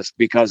board with this,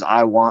 because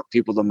I want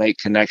people to make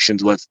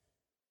connections with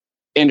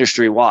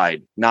industry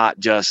wide, not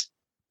just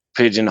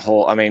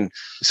pigeonhole. I mean,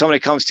 if somebody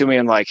comes to me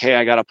and like, hey,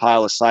 I got a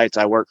pile of sites,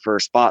 I work for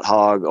Spot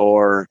Hog,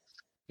 or,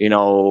 you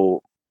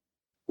know,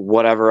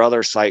 whatever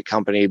other site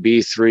company,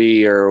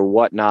 B3 or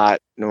whatnot,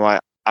 you know,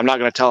 I'm not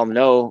going to tell them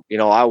no. You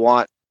know, I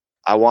want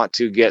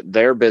to get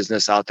their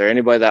business out there.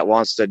 Anybody that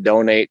wants to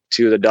donate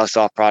to the Dust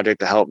Off Project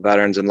to help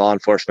veterans and law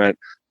enforcement,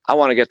 I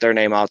want to get their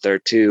name out there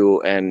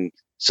too and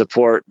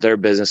support their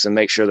business and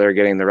make sure they're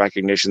getting the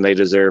recognition they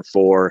deserve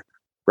for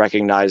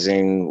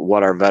recognizing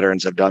what our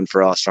veterans have done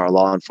for us and our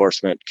law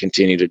enforcement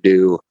continue to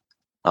do.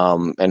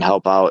 and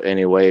help out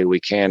any way we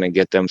can and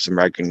get them some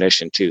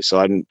recognition too.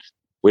 So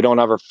we don't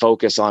ever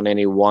focus on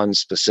any one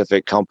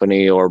specific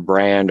company or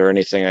brand or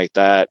anything like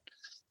that.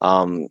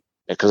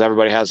 Because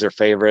everybody has their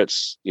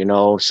favorites,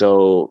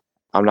 so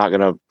I'm not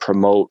going to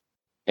promote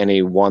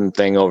any one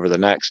thing over the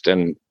next.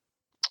 And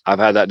I've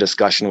had that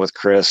discussion with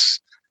Chris,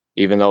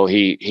 even though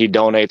he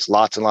donates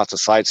lots and lots of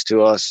sites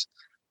to us,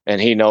 and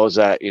he knows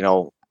that,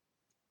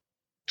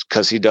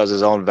 because he does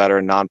his own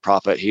veteran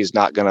nonprofit, he's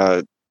not going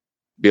to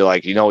be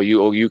like,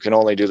 you can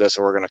only do this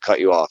or we're going to cut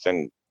you off.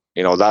 And,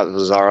 that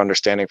was our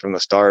understanding from the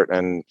start,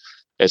 and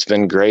it's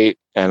been great.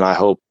 And I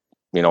hope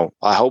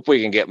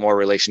we can get more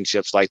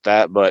relationships like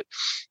that, but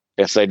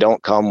if they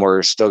don't come,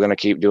 we're still going to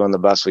keep doing the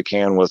best we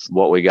can with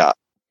what we got.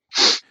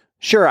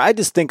 Sure. I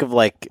just think of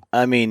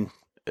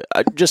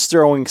just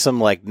throwing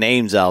some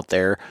names out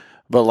there,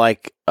 but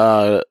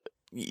that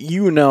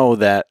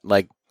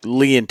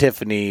Lee and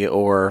Tiffany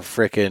or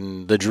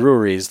frickin' the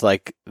Drurys,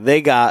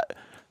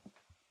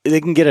 they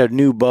can get a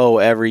new bow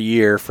every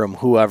year from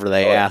whoever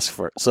they ask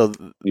for. So,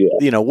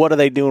 what are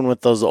they doing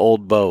with those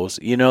old bows?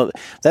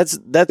 That's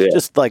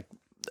just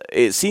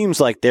it seems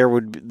like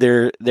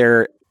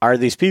there are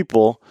these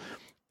people,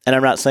 and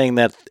I'm not saying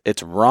that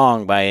it's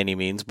wrong by any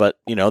means, but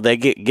they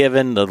get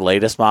given the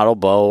latest model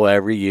bow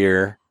every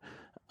year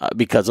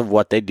because of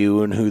what they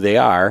do and who they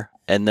are.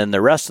 And then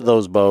the rest of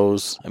those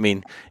bows,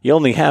 you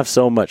only have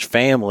so much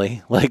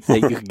family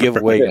that you could give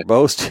away your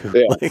bows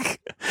to.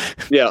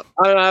 Yeah.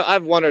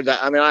 I've wondered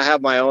that. I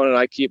have my own, and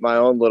I keep my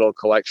own little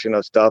collection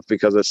of stuff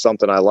because it's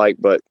something I like.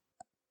 But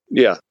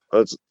yeah,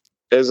 it's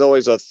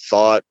always a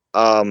thought.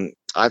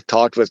 I've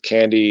talked with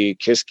Candy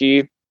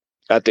Kiske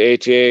at the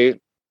ATA,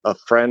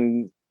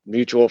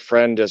 mutual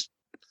friend, just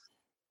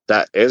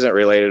that isn't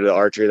related to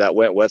archery, that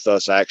went with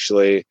us,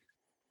 actually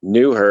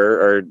knew her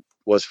or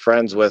was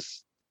friends with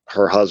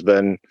her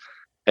husband,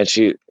 and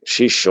she's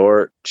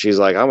short. She's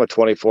like, I'm a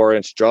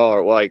 24-inch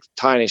drawer,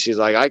 tiny. She's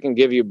like, I can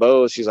give you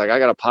bows. She's like, I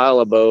got a pile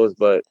of bows,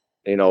 but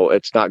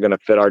it's not going to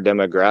fit our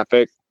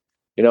demographic,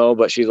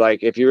 but she's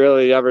like, if you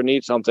really ever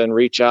need something,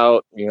 reach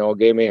out,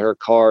 gave me her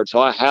card. So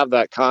I have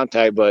that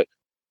contact, but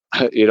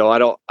I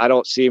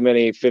don't see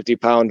many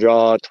 50-pound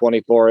draw,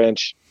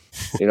 24-inch,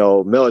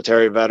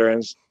 military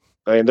veterans.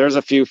 There's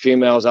a few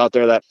females out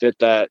there that fit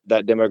that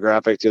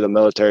demographic to the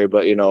military,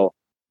 but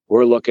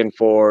we're looking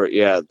for,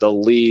 the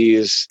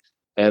Lees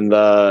and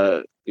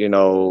the,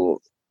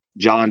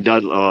 John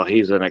Dudley. Oh,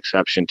 he's an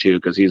exception too,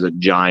 because he's a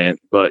giant.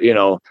 But,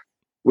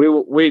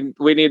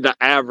 we need the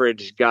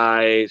average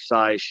guy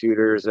size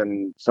shooters,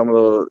 and some of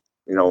the,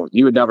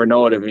 you would never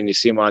know it when you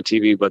see them on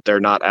TV, but they're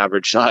not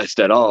average sized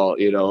at all,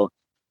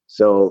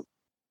 So,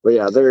 but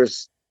yeah,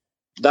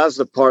 that's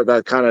the part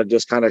that kind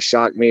of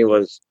shocked me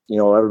was,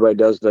 everybody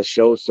does the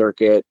show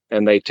circuit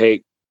and they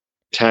take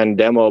 10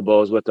 demo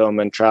bows with them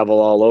and travel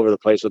all over the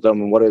place with them.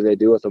 And what do they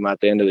do with them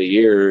at the end of the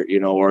year,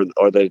 or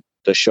the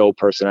show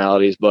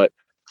personalities? But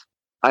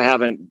I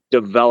haven't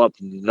developed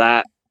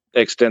that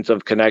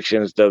extensive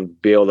connections to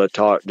be able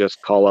to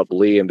just call up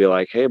Lee and be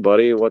like, hey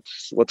buddy,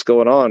 what's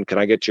going on? Can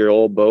I get your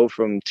old bow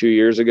from 2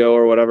 years ago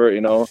or whatever? I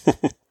don't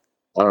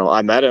know.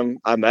 I met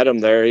him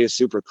there. He's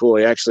super cool.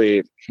 I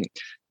actually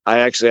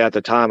at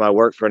the time I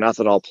worked for an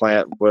ethanol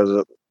plant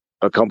with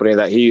a company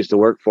that he used to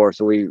work for.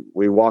 So we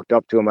walked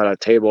up to him at a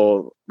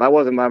table. That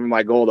wasn't ever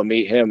my goal to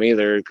meet him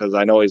either, because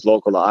I know he's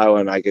local to Iowa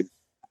and I could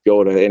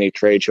go to any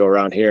trade show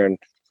around here and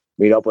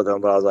meet up with him.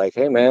 But I was like,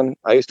 hey man,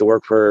 I used to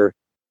work for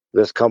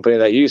this company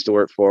that you used to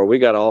work for. We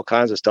got all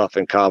kinds of stuff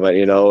in common,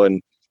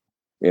 and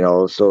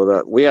so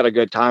that we had a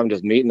good time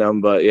just meeting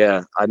them. But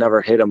yeah, I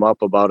never hit him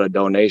up about a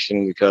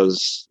donation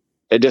because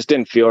it just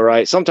didn't feel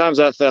right. Sometimes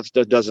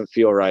that doesn't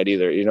feel right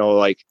either.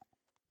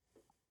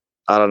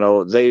 I don't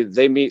know.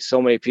 They meet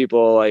so many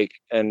people,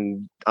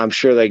 and I'm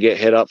sure they get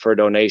hit up for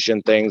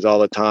donation things all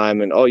the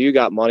time. And, oh, you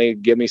got money,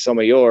 give me some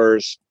of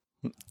yours,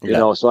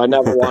 So I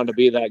never wanted to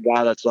be that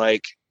guy that's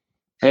like,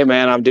 hey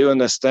man, I'm doing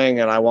this thing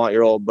and I want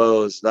your old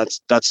bows.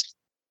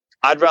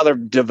 I'd rather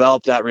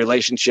develop that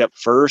relationship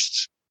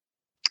first,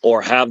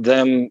 or have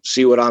them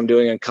see what I'm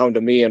doing and come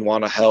to me and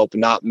want to help,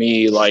 not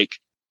me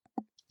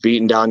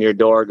beating down your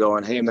door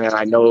going, hey man,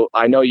 I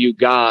know you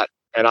got,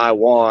 and I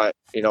want,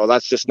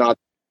 that's just not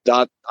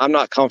that. I'm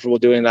not comfortable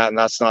doing that. And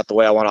that's not the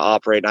way I want to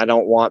operate. And I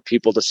don't want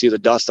people to see the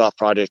Dust Off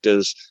Project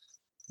as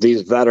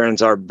these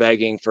veterans are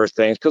begging for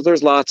things, because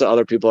there's lots of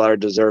other people that are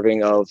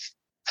deserving of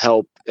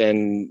help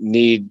and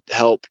need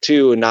help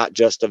too, and not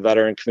just the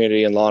veteran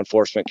community and law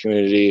enforcement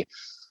community.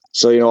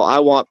 So, I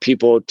want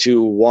people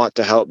to want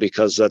to help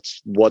because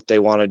that's what they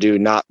want to do,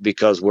 not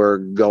because we're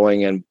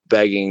going and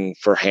begging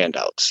for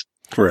handouts.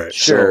 Correct.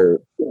 Sure.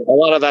 So a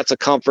lot of that's a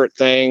comfort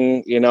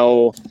thing,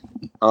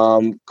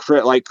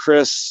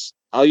 Chris,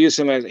 I'll use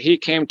him as, he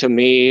came to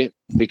me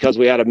because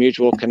we had a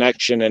mutual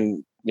connection,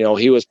 and,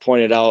 he was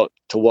pointed out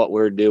to what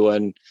we're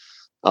doing.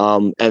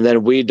 And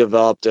then we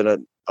developed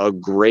a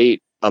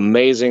great,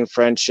 amazing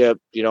friendship,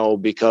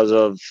 because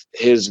of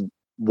his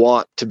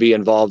want to be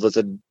involved with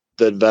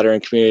the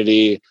veteran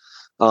community,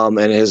 and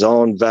his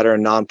own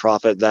veteran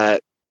nonprofit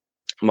that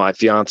my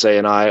fiance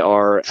and I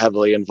are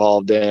heavily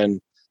involved in.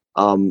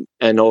 And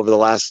over the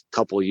last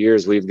couple of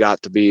years, we've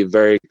got to be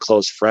very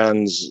close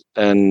friends,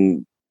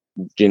 and,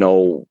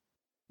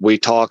 we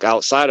talk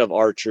outside of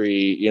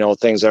archery,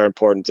 things that are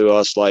important to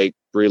us, like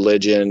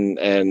religion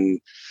and,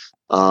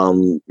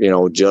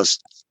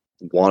 just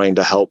wanting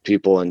to help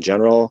people in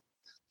general,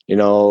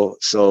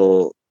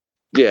 so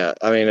yeah,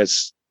 I mean,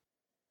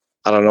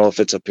 I don't know if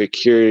it's a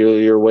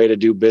peculiar way to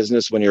do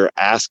business when you're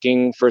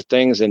asking for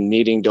things and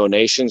needing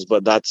donations,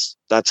 but that's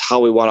how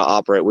we want to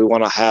operate. We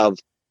want to have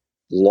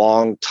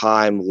long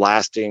time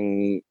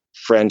lasting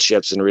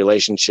friendships and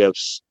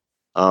relationships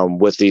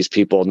with these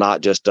people, not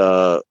just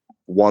a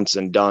once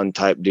and done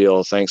type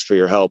deal. Thanks for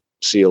your help,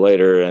 see you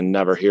later, and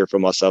never hear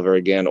from us ever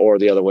again, or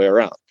the other way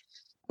around,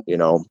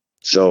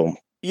 so.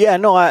 Yeah,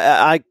 no,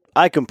 I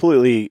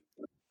completely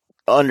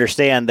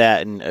understand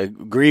that and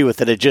agree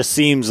with it. It just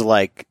seems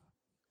like,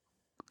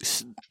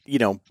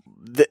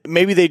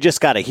 maybe they just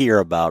got to hear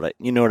about it.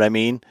 You know what I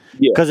mean?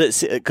 Yeah.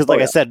 Because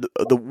like I said,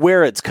 the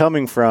where it's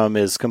coming from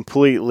is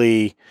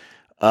completely,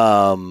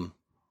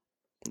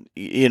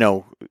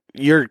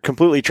 you're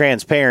completely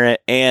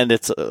transparent, and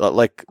it's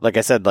like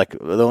I said, like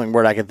the only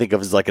word I can think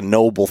of is like a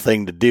noble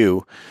thing to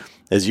do,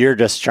 is you're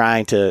just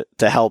trying to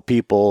help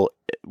people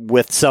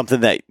with something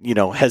that,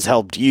 has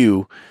helped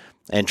you,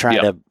 and trying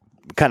to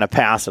kind of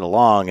pass it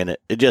along. And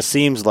it just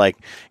seems like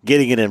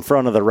getting it in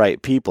front of the right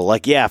people.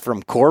 Like, yeah,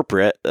 from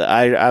corporate,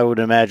 I would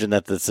imagine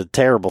that that's a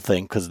terrible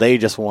thing, because they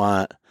just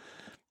want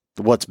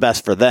what's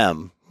best for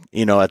them,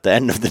 at the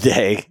end of the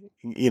day.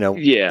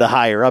 The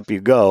higher up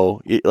you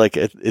go,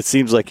 it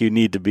seems like you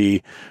need to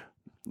be,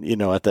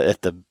 at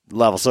the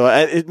level.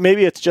 So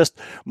maybe it's just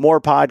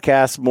more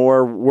podcasts,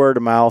 more word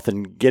of mouth,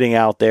 and getting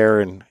out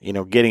there and,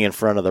 getting in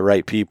front of the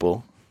right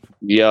people.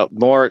 Yep.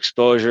 More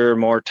exposure,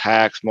 more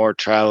tax, more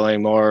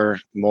traveling, more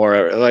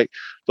like,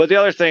 but the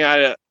other thing,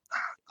 I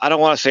don't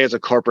want to say it's a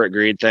corporate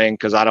greed thing,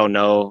 because I don't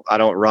know. I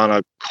don't run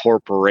a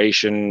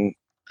corporation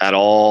at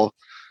all,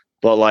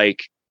 but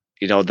like,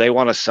 they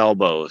want to sell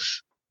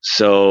bows.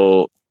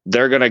 So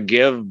they're going to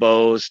give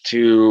bows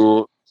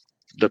to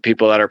the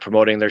people that are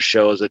promoting their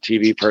shows, the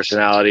TV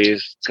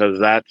personalities, because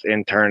that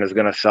in turn is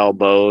going to sell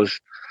bows.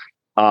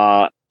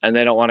 And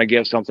they don't want to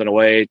give something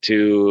away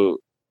to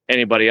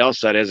anybody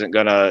else that isn't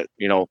going to,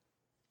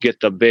 get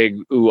the big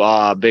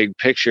big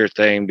picture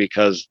thing,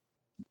 because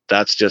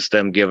that's just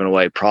them giving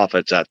away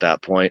profits at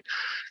that point.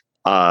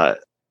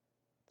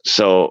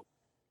 So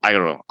I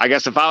don't know. I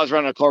guess if I was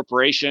running a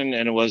corporation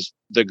and it was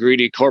the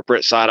greedy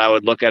corporate side, I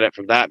would look at it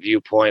from that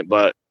viewpoint,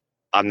 but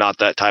I'm not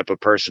that type of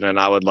person, and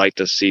I would like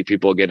to see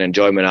people get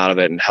enjoyment out of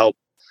it and help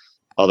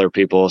other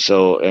people.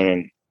 So,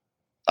 and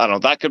I don't know,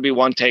 that could be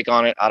one take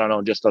on it. I don't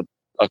know, just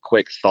a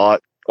quick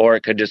thought, or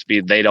it could just be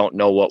they don't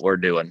know what we're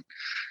doing.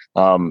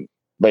 But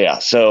yeah,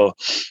 so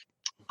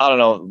I don't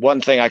know.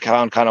 One thing I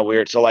found kind of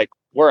weird. So like,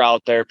 we're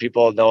out there,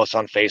 people know us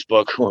on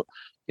Facebook,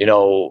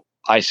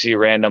 I see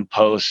random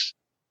posts.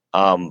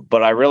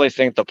 But I really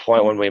think the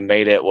point when we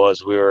made it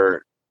was we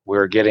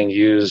were getting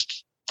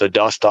used, the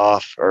dust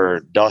off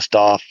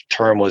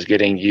term was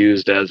getting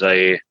used as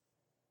a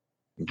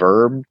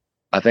verb,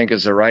 I think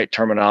is the right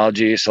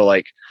terminology. So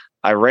like,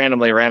 I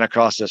randomly ran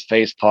across this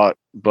Facebook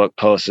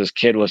post. This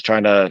kid was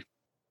trying to,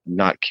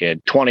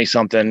 20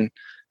 something,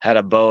 had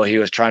a bow. He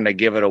was trying to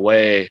give it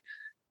away.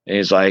 And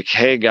he's like,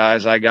 hey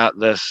guys, I got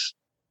this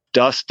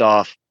dust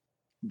off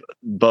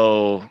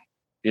bow,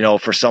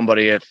 for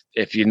somebody,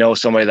 if you know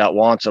somebody that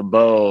wants a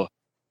bow.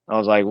 I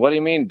was like, what do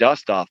you mean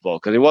dust off bow?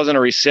 Because he wasn't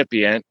a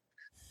recipient.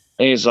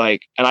 And he's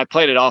like, and I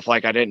played it off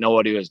like I didn't know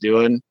what he was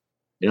doing.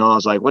 I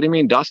was like, what do you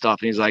mean dust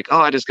off? And he's like, oh,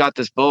 I just got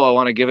this bow. I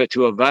want to give it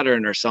to a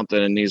veteran or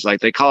something. And he's like,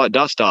 they call it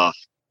dust off.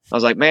 I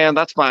was like, man,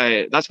 that's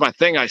my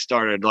thing I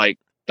started. Like,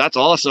 that's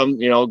awesome.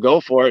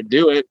 Go for it,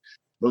 do it.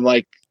 But I'm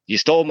like, you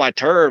stole my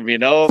term,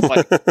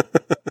 like,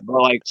 but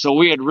like, so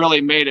we had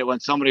really made it when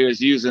somebody was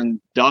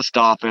using dust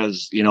off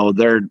as,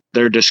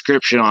 their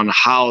description on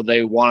how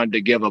they wanted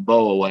to give a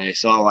bow away.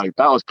 So I'm like,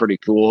 that was pretty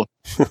cool.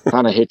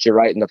 Kind of hit you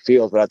right in the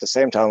feels, but at the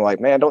same time, I'm like,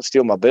 man, don't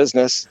steal my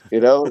business.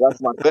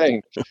 That's my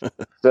thing.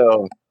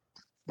 So,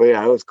 but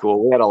yeah, it was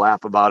cool. We had a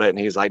laugh about it, and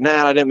he's like,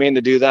 nah, I didn't mean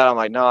to do that. I'm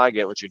like, no, I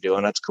get what you're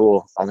doing. That's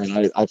cool. I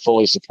mean, I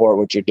fully support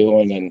what you're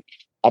doing. And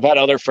I've had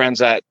other friends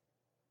that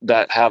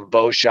have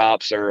bow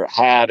shops or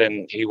had,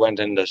 and he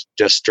went into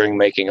just string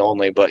making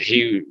only, but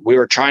we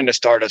were trying to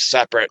start a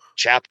separate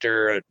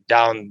chapter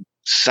down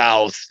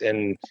south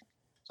in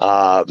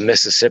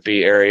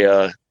Mississippi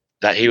area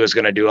that he was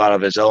going to do out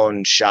of his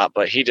own shop,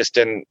 but he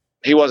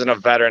wasn't a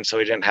veteran, so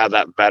he didn't have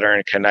that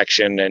veteran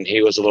connection, and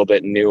he was a little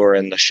bit newer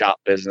in the shop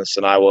business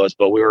than I was.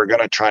 But we were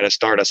going to try to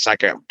start a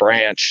second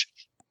branch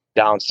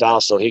down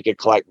south so he could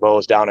collect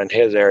bows down in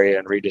his area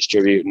and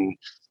redistribute, and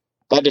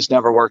that just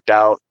never worked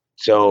out.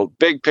 So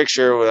big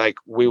picture, like,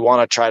 we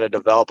want to try to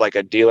develop like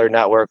a dealer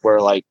network where,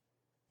 like,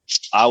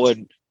 I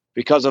would,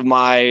 because of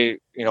my,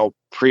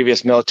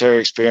 previous military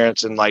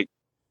experience, and like,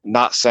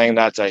 not saying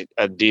that's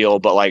a deal,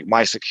 but like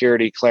my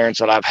security clearance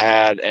that I've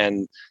had,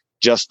 and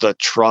just the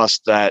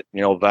trust that,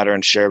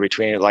 veterans share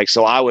between it. Like,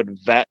 so I would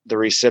vet the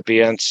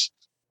recipients,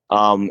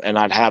 and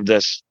I'd have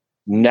this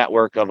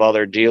network of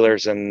other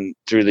dealers and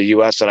through the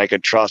US that I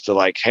could trust to,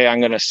 like, hey, I'm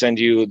going to send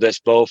you this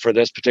bow for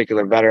this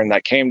particular veteran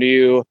that came to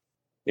you,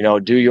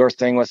 do your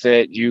thing with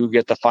it. You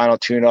get the final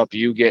tune up,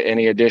 you get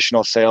any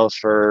additional sales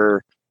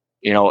for,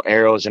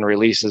 arrows and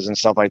releases and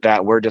stuff like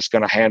that. We're just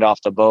going to hand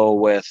off the bow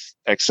with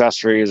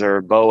accessories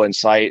or bow and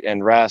sight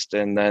and rest.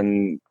 And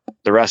then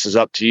the rest is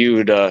up to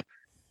you to,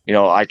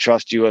 I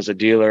trust you as a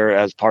dealer,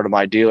 as part of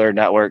my dealer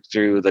network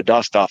through the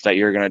dust off, that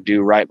you're going to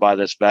do right by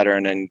this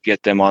veteran and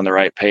get them on the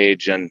right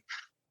page. And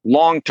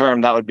long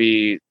term,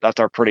 that's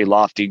our pretty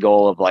lofty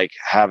goal of, like,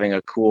 having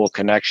a cool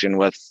connection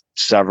with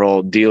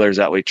several dealers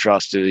that we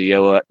trust through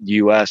the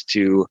US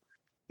to,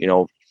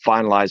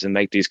 finalize and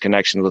make these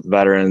connections with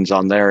veterans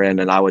on their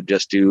end. And I would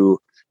just do,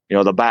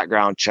 the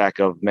background check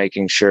of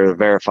making sure,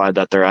 verified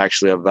that they're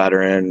actually a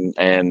veteran,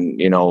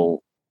 and,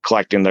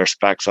 collecting their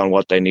specs on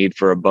what they need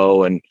for a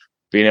bow, and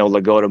being able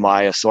to go to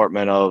my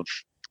assortment of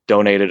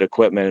donated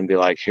equipment and be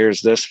like,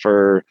 here's this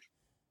for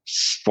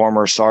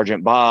former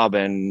Sergeant Bob,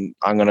 and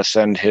I'm going to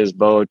send his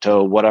bow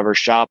to whatever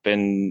shop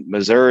in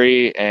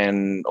Missouri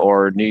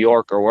or New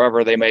York or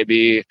wherever they may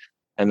be.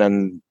 And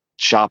then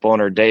shop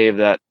owner Dave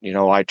that,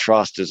 I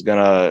trust, is going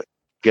to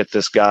get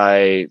this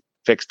guy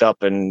fixed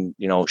up and,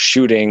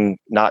 shooting,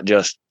 not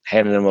just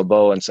handing him a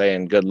bow and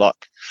saying good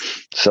luck.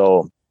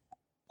 So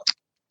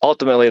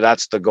ultimately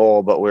that's the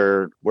goal, but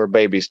we're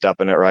baby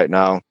stepping it right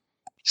now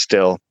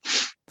still.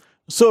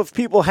 So if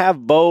people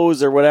have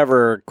bows or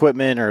whatever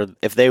equipment, or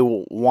if they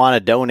want to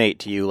donate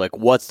to you, like,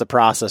 what's the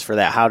process for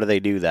that? How do they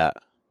do that?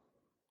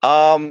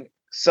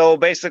 So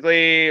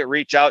basically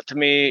reach out to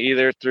me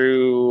either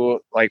through,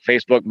 like,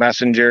 Facebook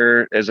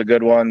Messenger is a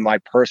good one. My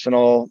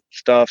personal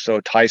stuff. So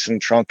Tyson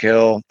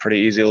Trunkhill, pretty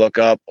easy to look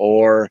up,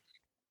 or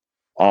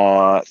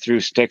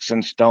through Sticks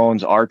and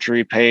Stones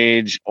archery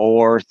page,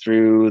 or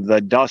through the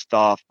Dust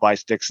Off by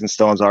Sticks and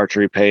Stones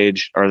archery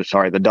page,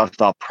 the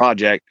Dust Off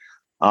project.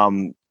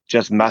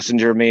 Just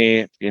messenger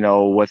me,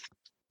 with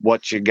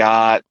what you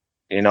got,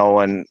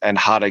 and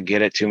how to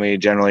get it to me.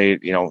 Generally,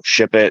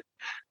 ship it.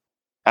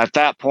 At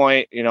that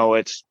point,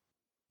 it's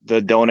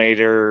the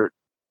donator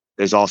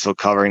is also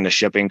covering the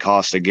shipping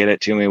costs to get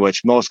it to me,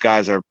 which most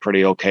guys are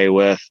pretty okay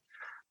with,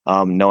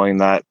 knowing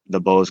that the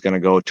bow is going to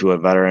go to a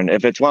veteran.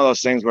 If it's one of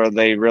those things where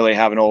they really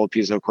have an old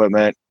piece of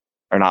equipment,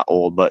 or not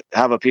old, but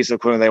have a piece of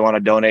equipment they want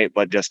to donate,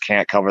 but just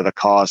can't cover the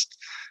cost,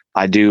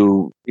 I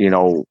do,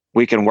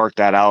 we can work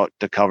that out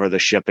to cover the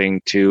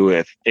shipping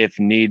too, if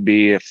need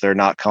be, if they're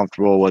not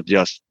comfortable with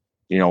just,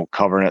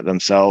 covering it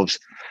themselves.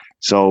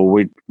 So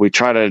we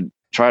try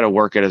to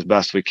work it as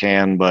best we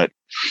can, but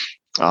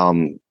so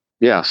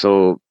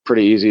I'm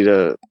pretty easy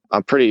to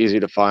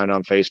find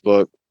on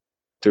Facebook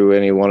through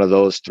any one of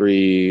those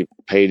three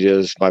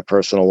pages, my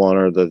personal one,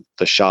 or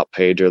the shop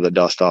page, or the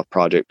Dust Off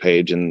project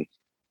page. And,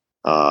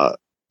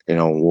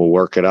 we'll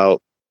work it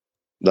out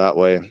that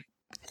way.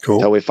 Cool.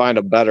 Until we find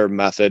a better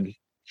method.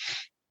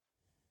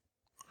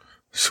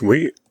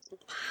 Sweet.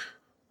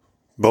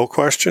 Bow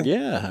question?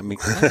 Yeah. I mean,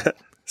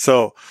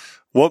 so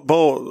what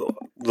bow,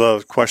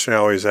 the question I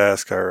always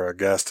ask our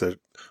guests,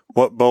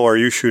 what bow are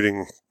you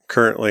shooting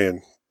currently,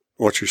 and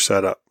what's your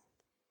setup?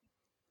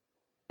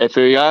 If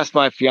you ask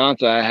my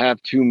fiance, I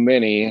have too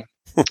many.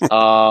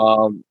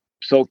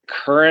 So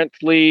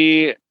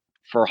currently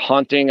for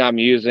hunting, I'm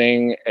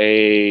using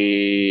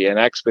an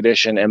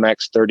Expedition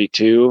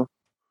MX32.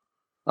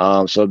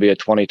 So it'd be a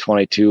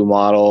 2022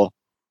 model.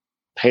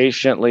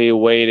 Patiently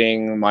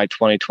waiting my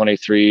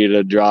 2023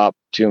 to drop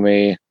to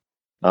me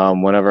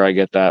whenever I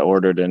get that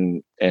ordered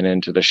and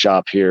into the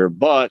shop here.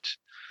 But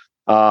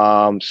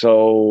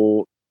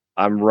so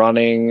I'm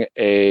running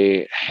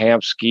a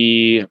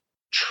Hamskea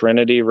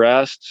Trinity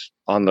rest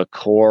on the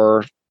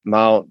core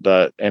mount,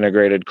 the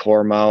integrated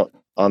core mount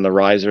on the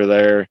riser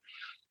there.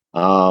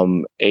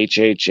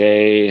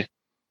 HHA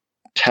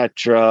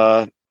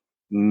Tetra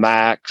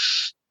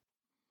Max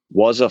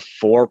was a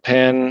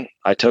 4-pin.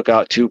 I took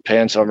out 2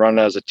 pins, so I'm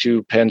running as a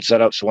 2-pin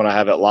setup. So when I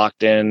have it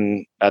locked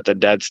in at the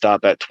dead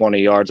stop at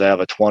 20 yards, I have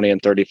a 20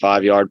 and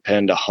 35 yard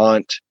pin to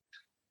hunt.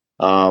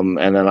 And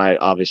then I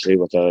obviously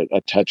with a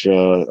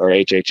Tetra or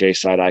HHA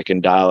sight, I can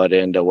dial it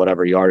into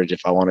whatever yardage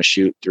if I want to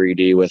shoot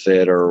 3D with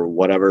it or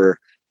whatever.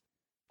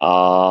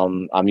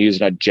 I'm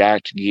using a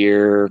jacked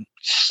gear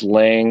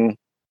sling.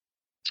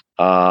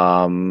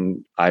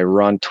 I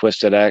run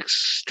Twisted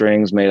X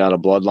strings made out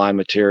of bloodline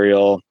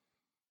material.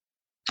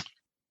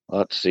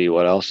 Let's see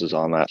what else is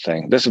on that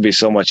thing. This would be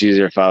so much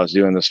easier if I was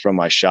doing this from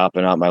my shop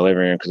and not my living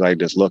room, because I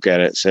could just look at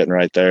it sitting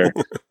right there.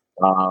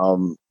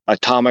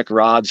 Atomic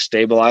Rod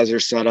stabilizer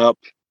setup,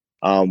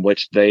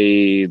 which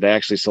they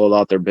actually sold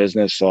out their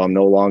business, so I'm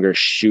no longer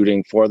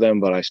shooting for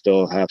them, but I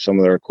still have some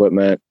of their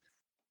equipment.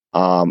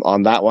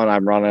 On that one,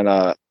 I'm running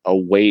a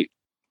weight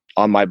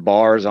on my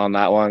bars on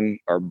that one,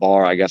 or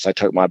bar. I guess I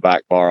took my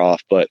back bar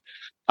off, but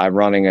I'm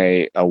running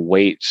a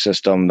weight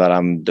system that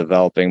I'm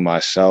developing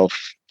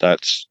myself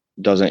that's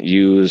doesn't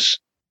use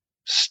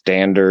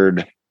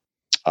standard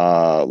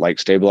like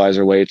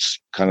stabilizer weights,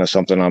 kind of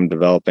something I'm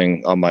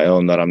developing on my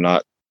own that I'm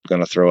not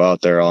going to throw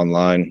out there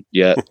online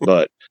yet.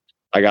 But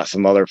I got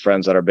some other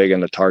friends that are big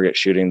into target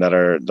shooting that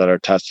are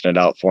testing it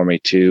out for me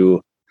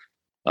too.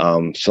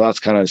 So that's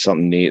kind of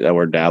something neat that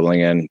we're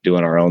dabbling in,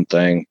 doing our own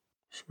thing.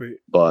 Sweet.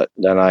 But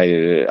then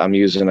I'm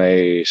using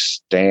a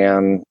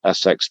Stan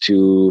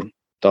SX2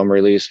 thumb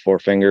release,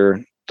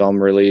 4-finger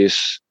thumb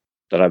release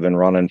that I've been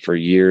running for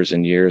years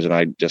and years, and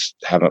I just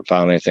haven't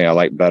found anything I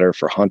like better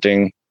for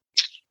hunting.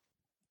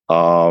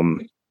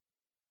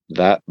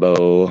 That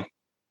bow,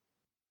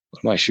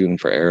 what am I shooting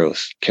for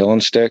arrows? Killing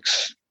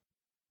Sticks.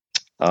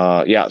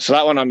 Yeah, so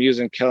that one I'm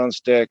using Killing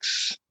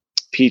Sticks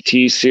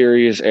PT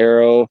series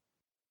arrow,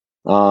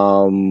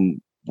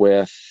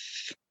 with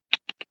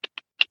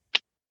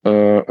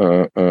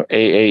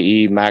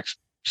AAE max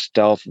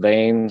stealth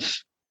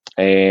vanes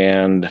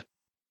and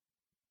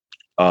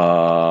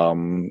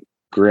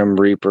Grim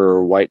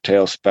Reaper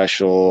whitetail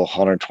special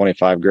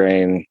 125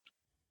 grain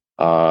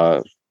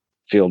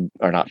field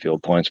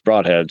points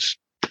broadheads.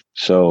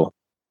 So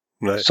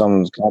Nice.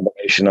 some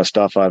combination of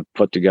stuff I've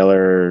put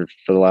together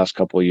for the last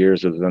couple of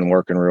years has been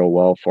working real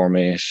well for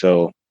me.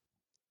 So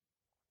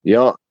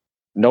yeah,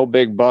 no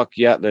big buck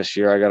yet this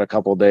year. I got a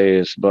couple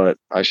days, but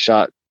I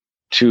shot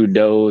 2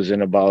 does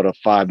in about a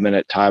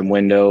 5-minute time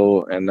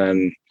window. And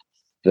then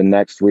the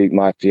next week,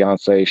 my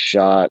fiance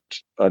shot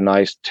a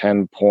nice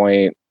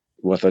 10-point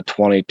with a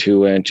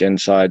 22-inch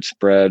inside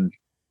spread.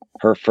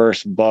 Her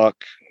first buck,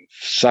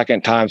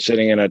 second time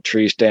sitting in a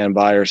tree stand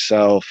by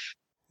herself.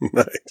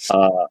 Nice.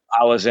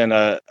 I was on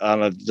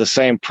the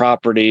same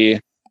property.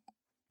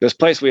 This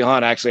place we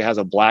hunt actually has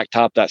a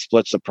blacktop that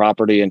splits the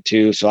property in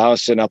two. So I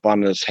was sitting up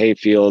on this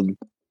hayfield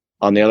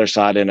on the other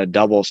side in a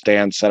double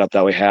stand setup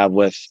that we have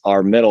with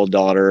our middle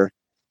daughter.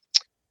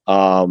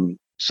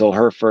 So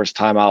her first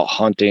time out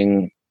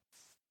hunting,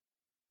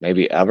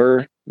 maybe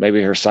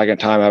her second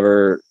time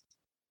ever.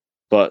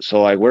 But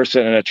so like we're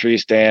sitting in a tree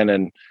stand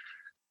and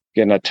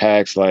getting a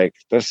text like,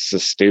 this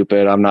is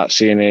stupid. I'm not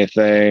seeing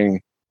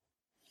anything.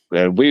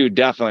 And we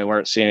definitely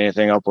weren't seeing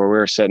anything up where we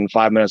were sitting.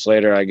 5 minutes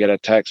later, I get a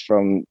text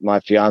from my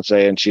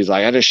fiance and she's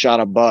like, I just shot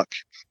a buck.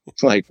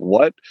 It's like,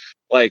 what?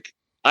 Like,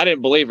 I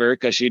didn't believe her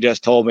because she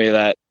just told me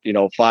that,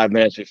 5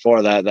 minutes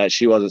before that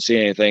she wasn't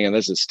seeing anything and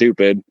this is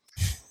stupid.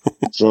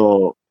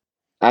 So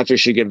after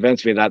she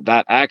convinced me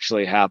that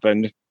actually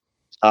happened,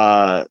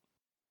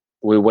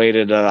 we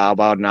waited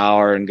about an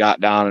hour and got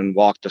down and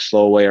walked the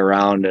slow way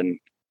around, and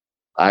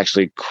I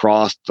actually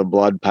crossed the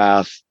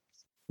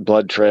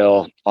blood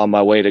trail on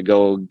my way to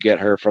go get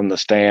her from the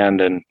stand.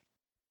 And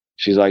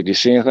she's like, do you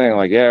see anything? I'm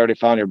like, yeah, I already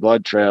found your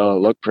blood trail. It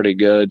looked pretty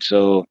good.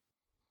 So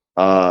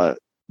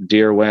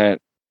deer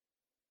went,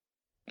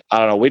 I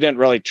don't know, we didn't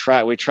really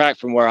track. We tracked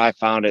from where I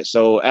found it.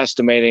 So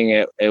estimating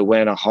it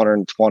went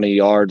 120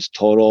 yards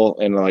total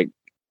in like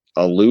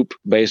a loop,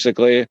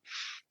 basically.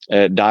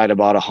 It died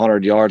about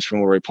 100 yards from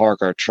where we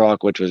park our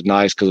truck, which was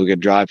nice because we could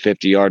drive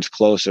 50 yards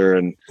closer,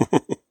 and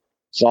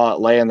saw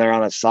it laying there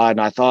on its side.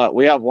 And I thought,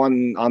 we have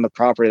one on the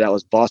property that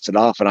was busted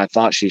off, and I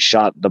thought she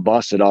shot the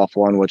busted off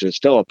one, which is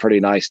still a pretty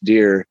nice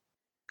deer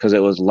because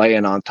it was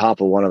laying on top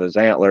of one of his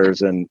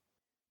antlers. And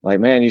like,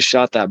 man, you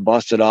shot that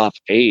busted off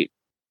 8.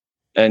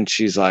 And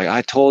she's like,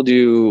 I told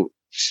you.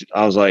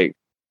 I was like,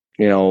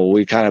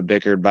 we kind of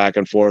bickered back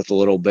and forth a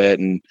little bit,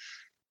 and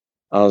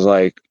I was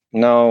like,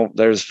 no,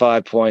 there's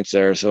 5 points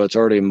there, so it's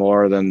already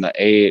more than the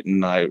 8.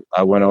 And I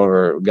went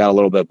over, got a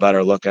little bit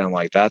better look at him,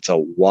 like, that's a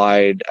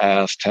wide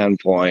ass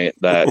 10-point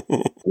that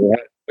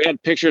we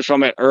had pictures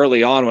from it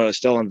early on when it was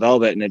still in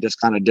velvet, and it just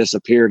kind of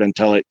disappeared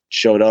until it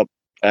showed up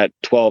at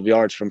 12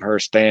 yards from her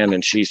stand,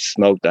 and she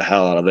smoked the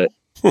hell out of it.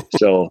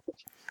 So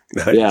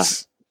Nice. Yeah,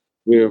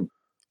 we were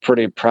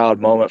pretty proud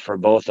moment for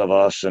both of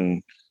us.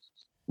 And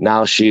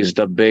now she's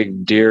the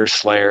big deer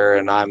slayer,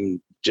 and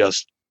I'm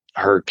just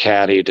her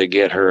caddy to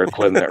get her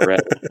equipment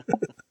ready,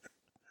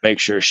 make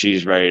sure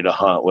she's ready to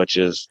hunt,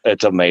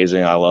 it's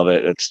amazing. I love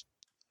it. It's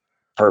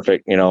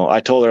perfect. I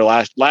told her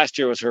last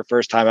year was her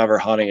first time ever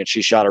hunting, and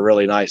she shot a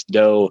really nice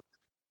doe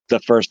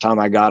the first time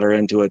I got her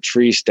into a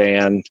tree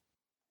stand.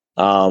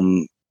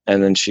 And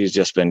then she's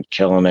just been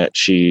killing it.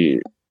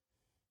 She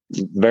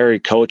very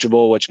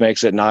coachable, which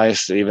makes it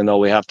nice, even though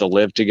we have to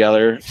live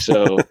together.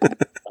 So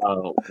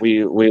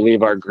we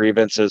leave our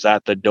grievances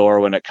at the door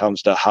when it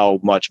comes to how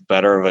much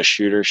better of a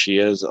shooter she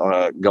is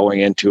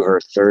going into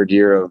her 3rd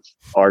year of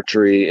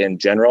archery in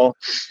general.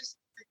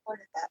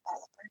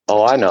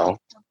 Oh, I know.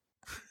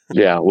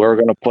 Yeah, we're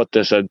going to put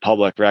this in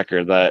public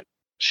record that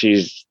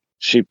she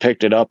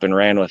picked it up and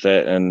ran with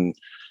it. And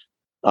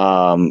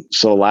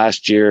so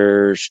last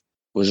year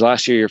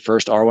your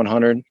first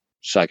R100?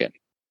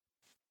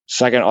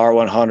 Second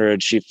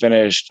R100. She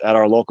finished at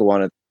our local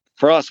one.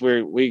 For us,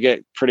 we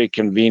get pretty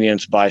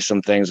convenienced by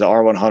some things. The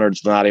R100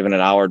 is not even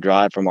an hour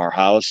drive from our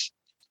house.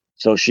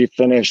 So she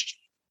finished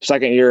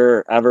second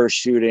year ever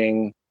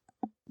shooting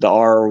the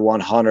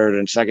R100,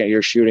 and second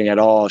year shooting at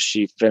all.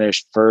 She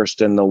finished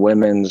first in the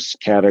women's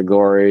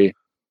category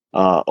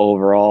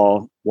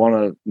overall. One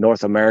of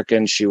North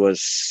American. She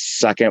was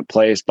second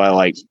place by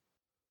like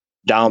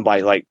down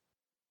by like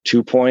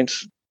 2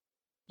 points.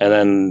 And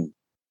then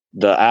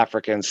the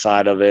African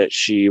side of it,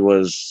 she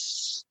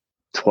was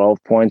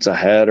 12 points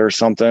ahead or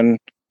something.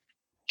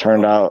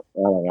 Turned out,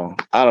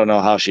 I don't know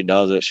how she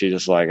does it. She's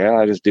just like, yeah,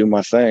 I just do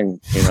my thing,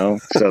 So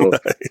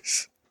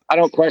Nice. I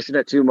don't question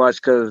it too much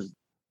because,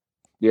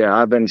 yeah,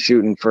 I've been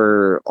shooting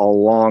for a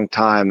long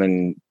time,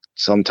 and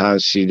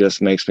sometimes she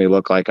just makes me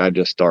look like I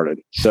just started.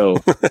 So,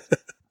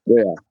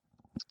 yeah,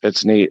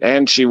 it's neat.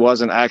 And she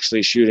wasn't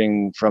actually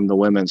shooting from the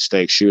women's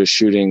stakes. She was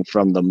shooting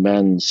from the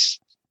men's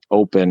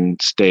open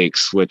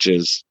stakes, which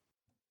is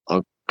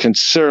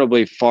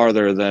considerably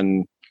farther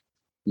than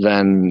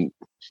the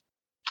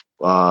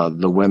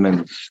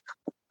women's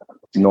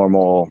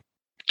normal.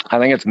 I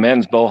think it's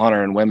men's bow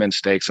hunter and women's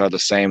stakes are the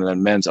same, and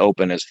then men's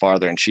open is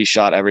farther, and she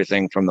shot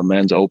everything from the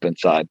men's open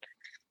side.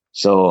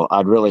 So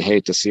I'd really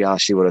hate to see how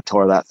she would have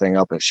tore that thing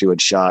up if she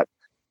would shot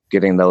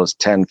getting those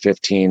 10,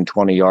 15,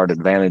 20 yard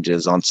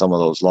advantages on some of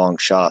those long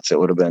shots. It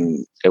would have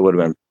been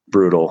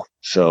brutal.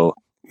 So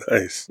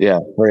Nice. yeah,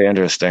 very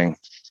interesting.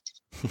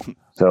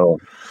 So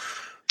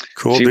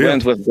Cool she deal.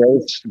 wins with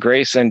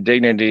grace and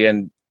dignity,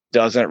 and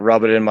doesn't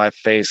rub it in my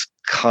face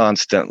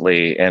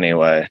constantly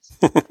anyway.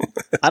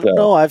 I don't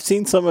know. I've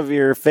seen some of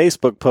your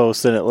Facebook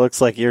posts, and it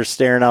looks like you're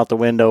staring out the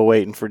window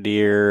waiting for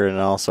deer and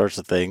all sorts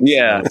of things.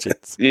 Yeah.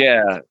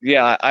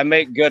 Yeah. I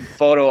make good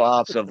photo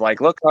ops of like,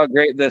 look how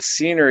great this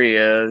scenery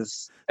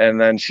is. And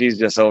then she's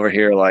just over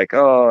here like,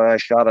 oh, I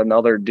shot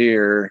another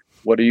deer.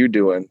 What are you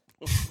doing?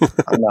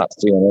 I'm not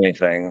seeing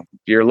anything.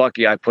 You're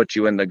lucky I put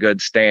you in the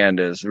good stand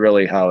is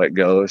really how it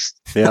goes.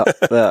 Yeah,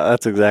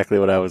 that's exactly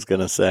what I was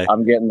going to say.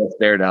 I'm getting the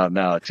stare down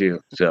now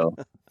too. So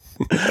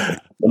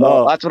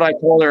that's what I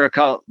told her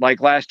like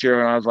last year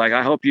when I was like,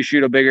 I hope you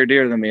shoot a bigger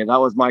deer than me.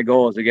 That was my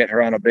goal, is to get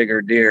her on a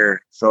bigger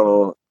deer.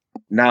 So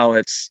now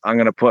I'm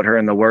going to put her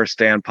in the worst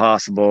stand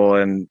possible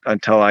and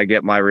until I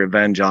get my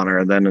revenge on her.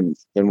 And then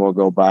we'll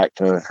go back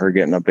to her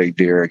getting a big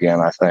deer again,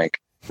 I think.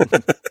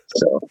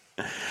 So.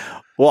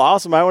 Well,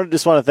 awesome. I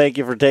just want to thank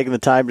you for taking the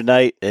time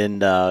tonight.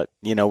 And,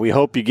 we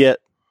hope you get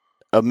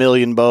 1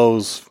 million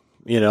bows,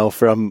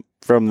 from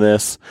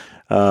this,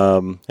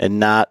 and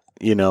not,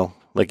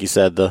 like you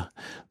said, the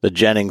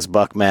Jennings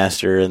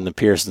Buckmaster and the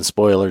Pearson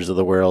Spoilers of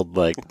the world,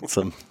 like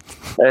some.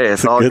 Hey,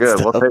 it's all good.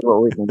 Stuff. We'll take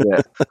what we can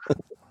get.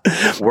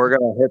 We're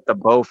gonna hit the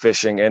bow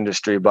fishing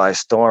industry by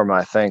storm,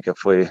 I think,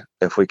 if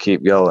we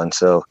keep going.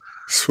 So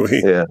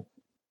Sweet.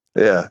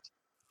 Yeah.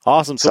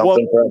 Awesome. So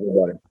something for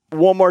everybody.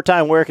 One more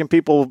time, where can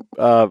people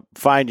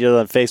find you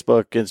on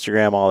Facebook,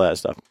 Instagram, all that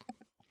stuff?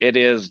 It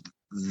is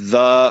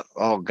I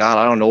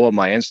don't know what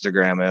my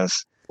Instagram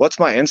is. What's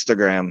my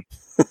Instagram?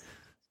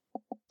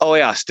 Oh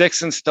yeah,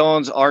 Sticks and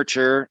Stones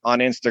Archer on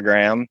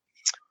Instagram.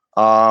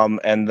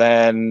 And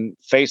then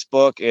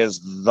Facebook is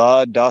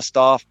the Dust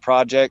Off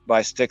Project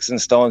by Sticks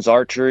and Stones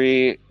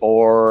Archery,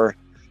 or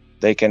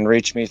they can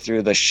reach me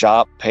through the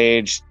shop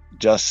page,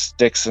 just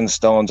Sticks and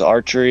Stones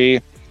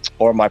Archery,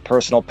 or my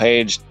personal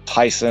page,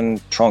 Tyson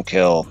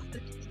Trunkhill.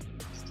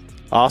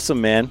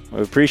 Awesome, man.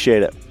 We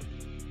appreciate it.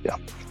 Yeah.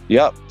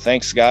 Yep.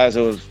 Thanks, guys.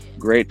 It was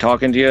great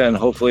talking to you, and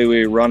hopefully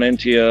we run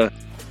into you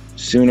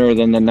sooner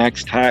than the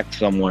next hack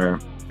somewhere.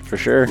 For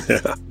sure.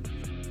 Yeah.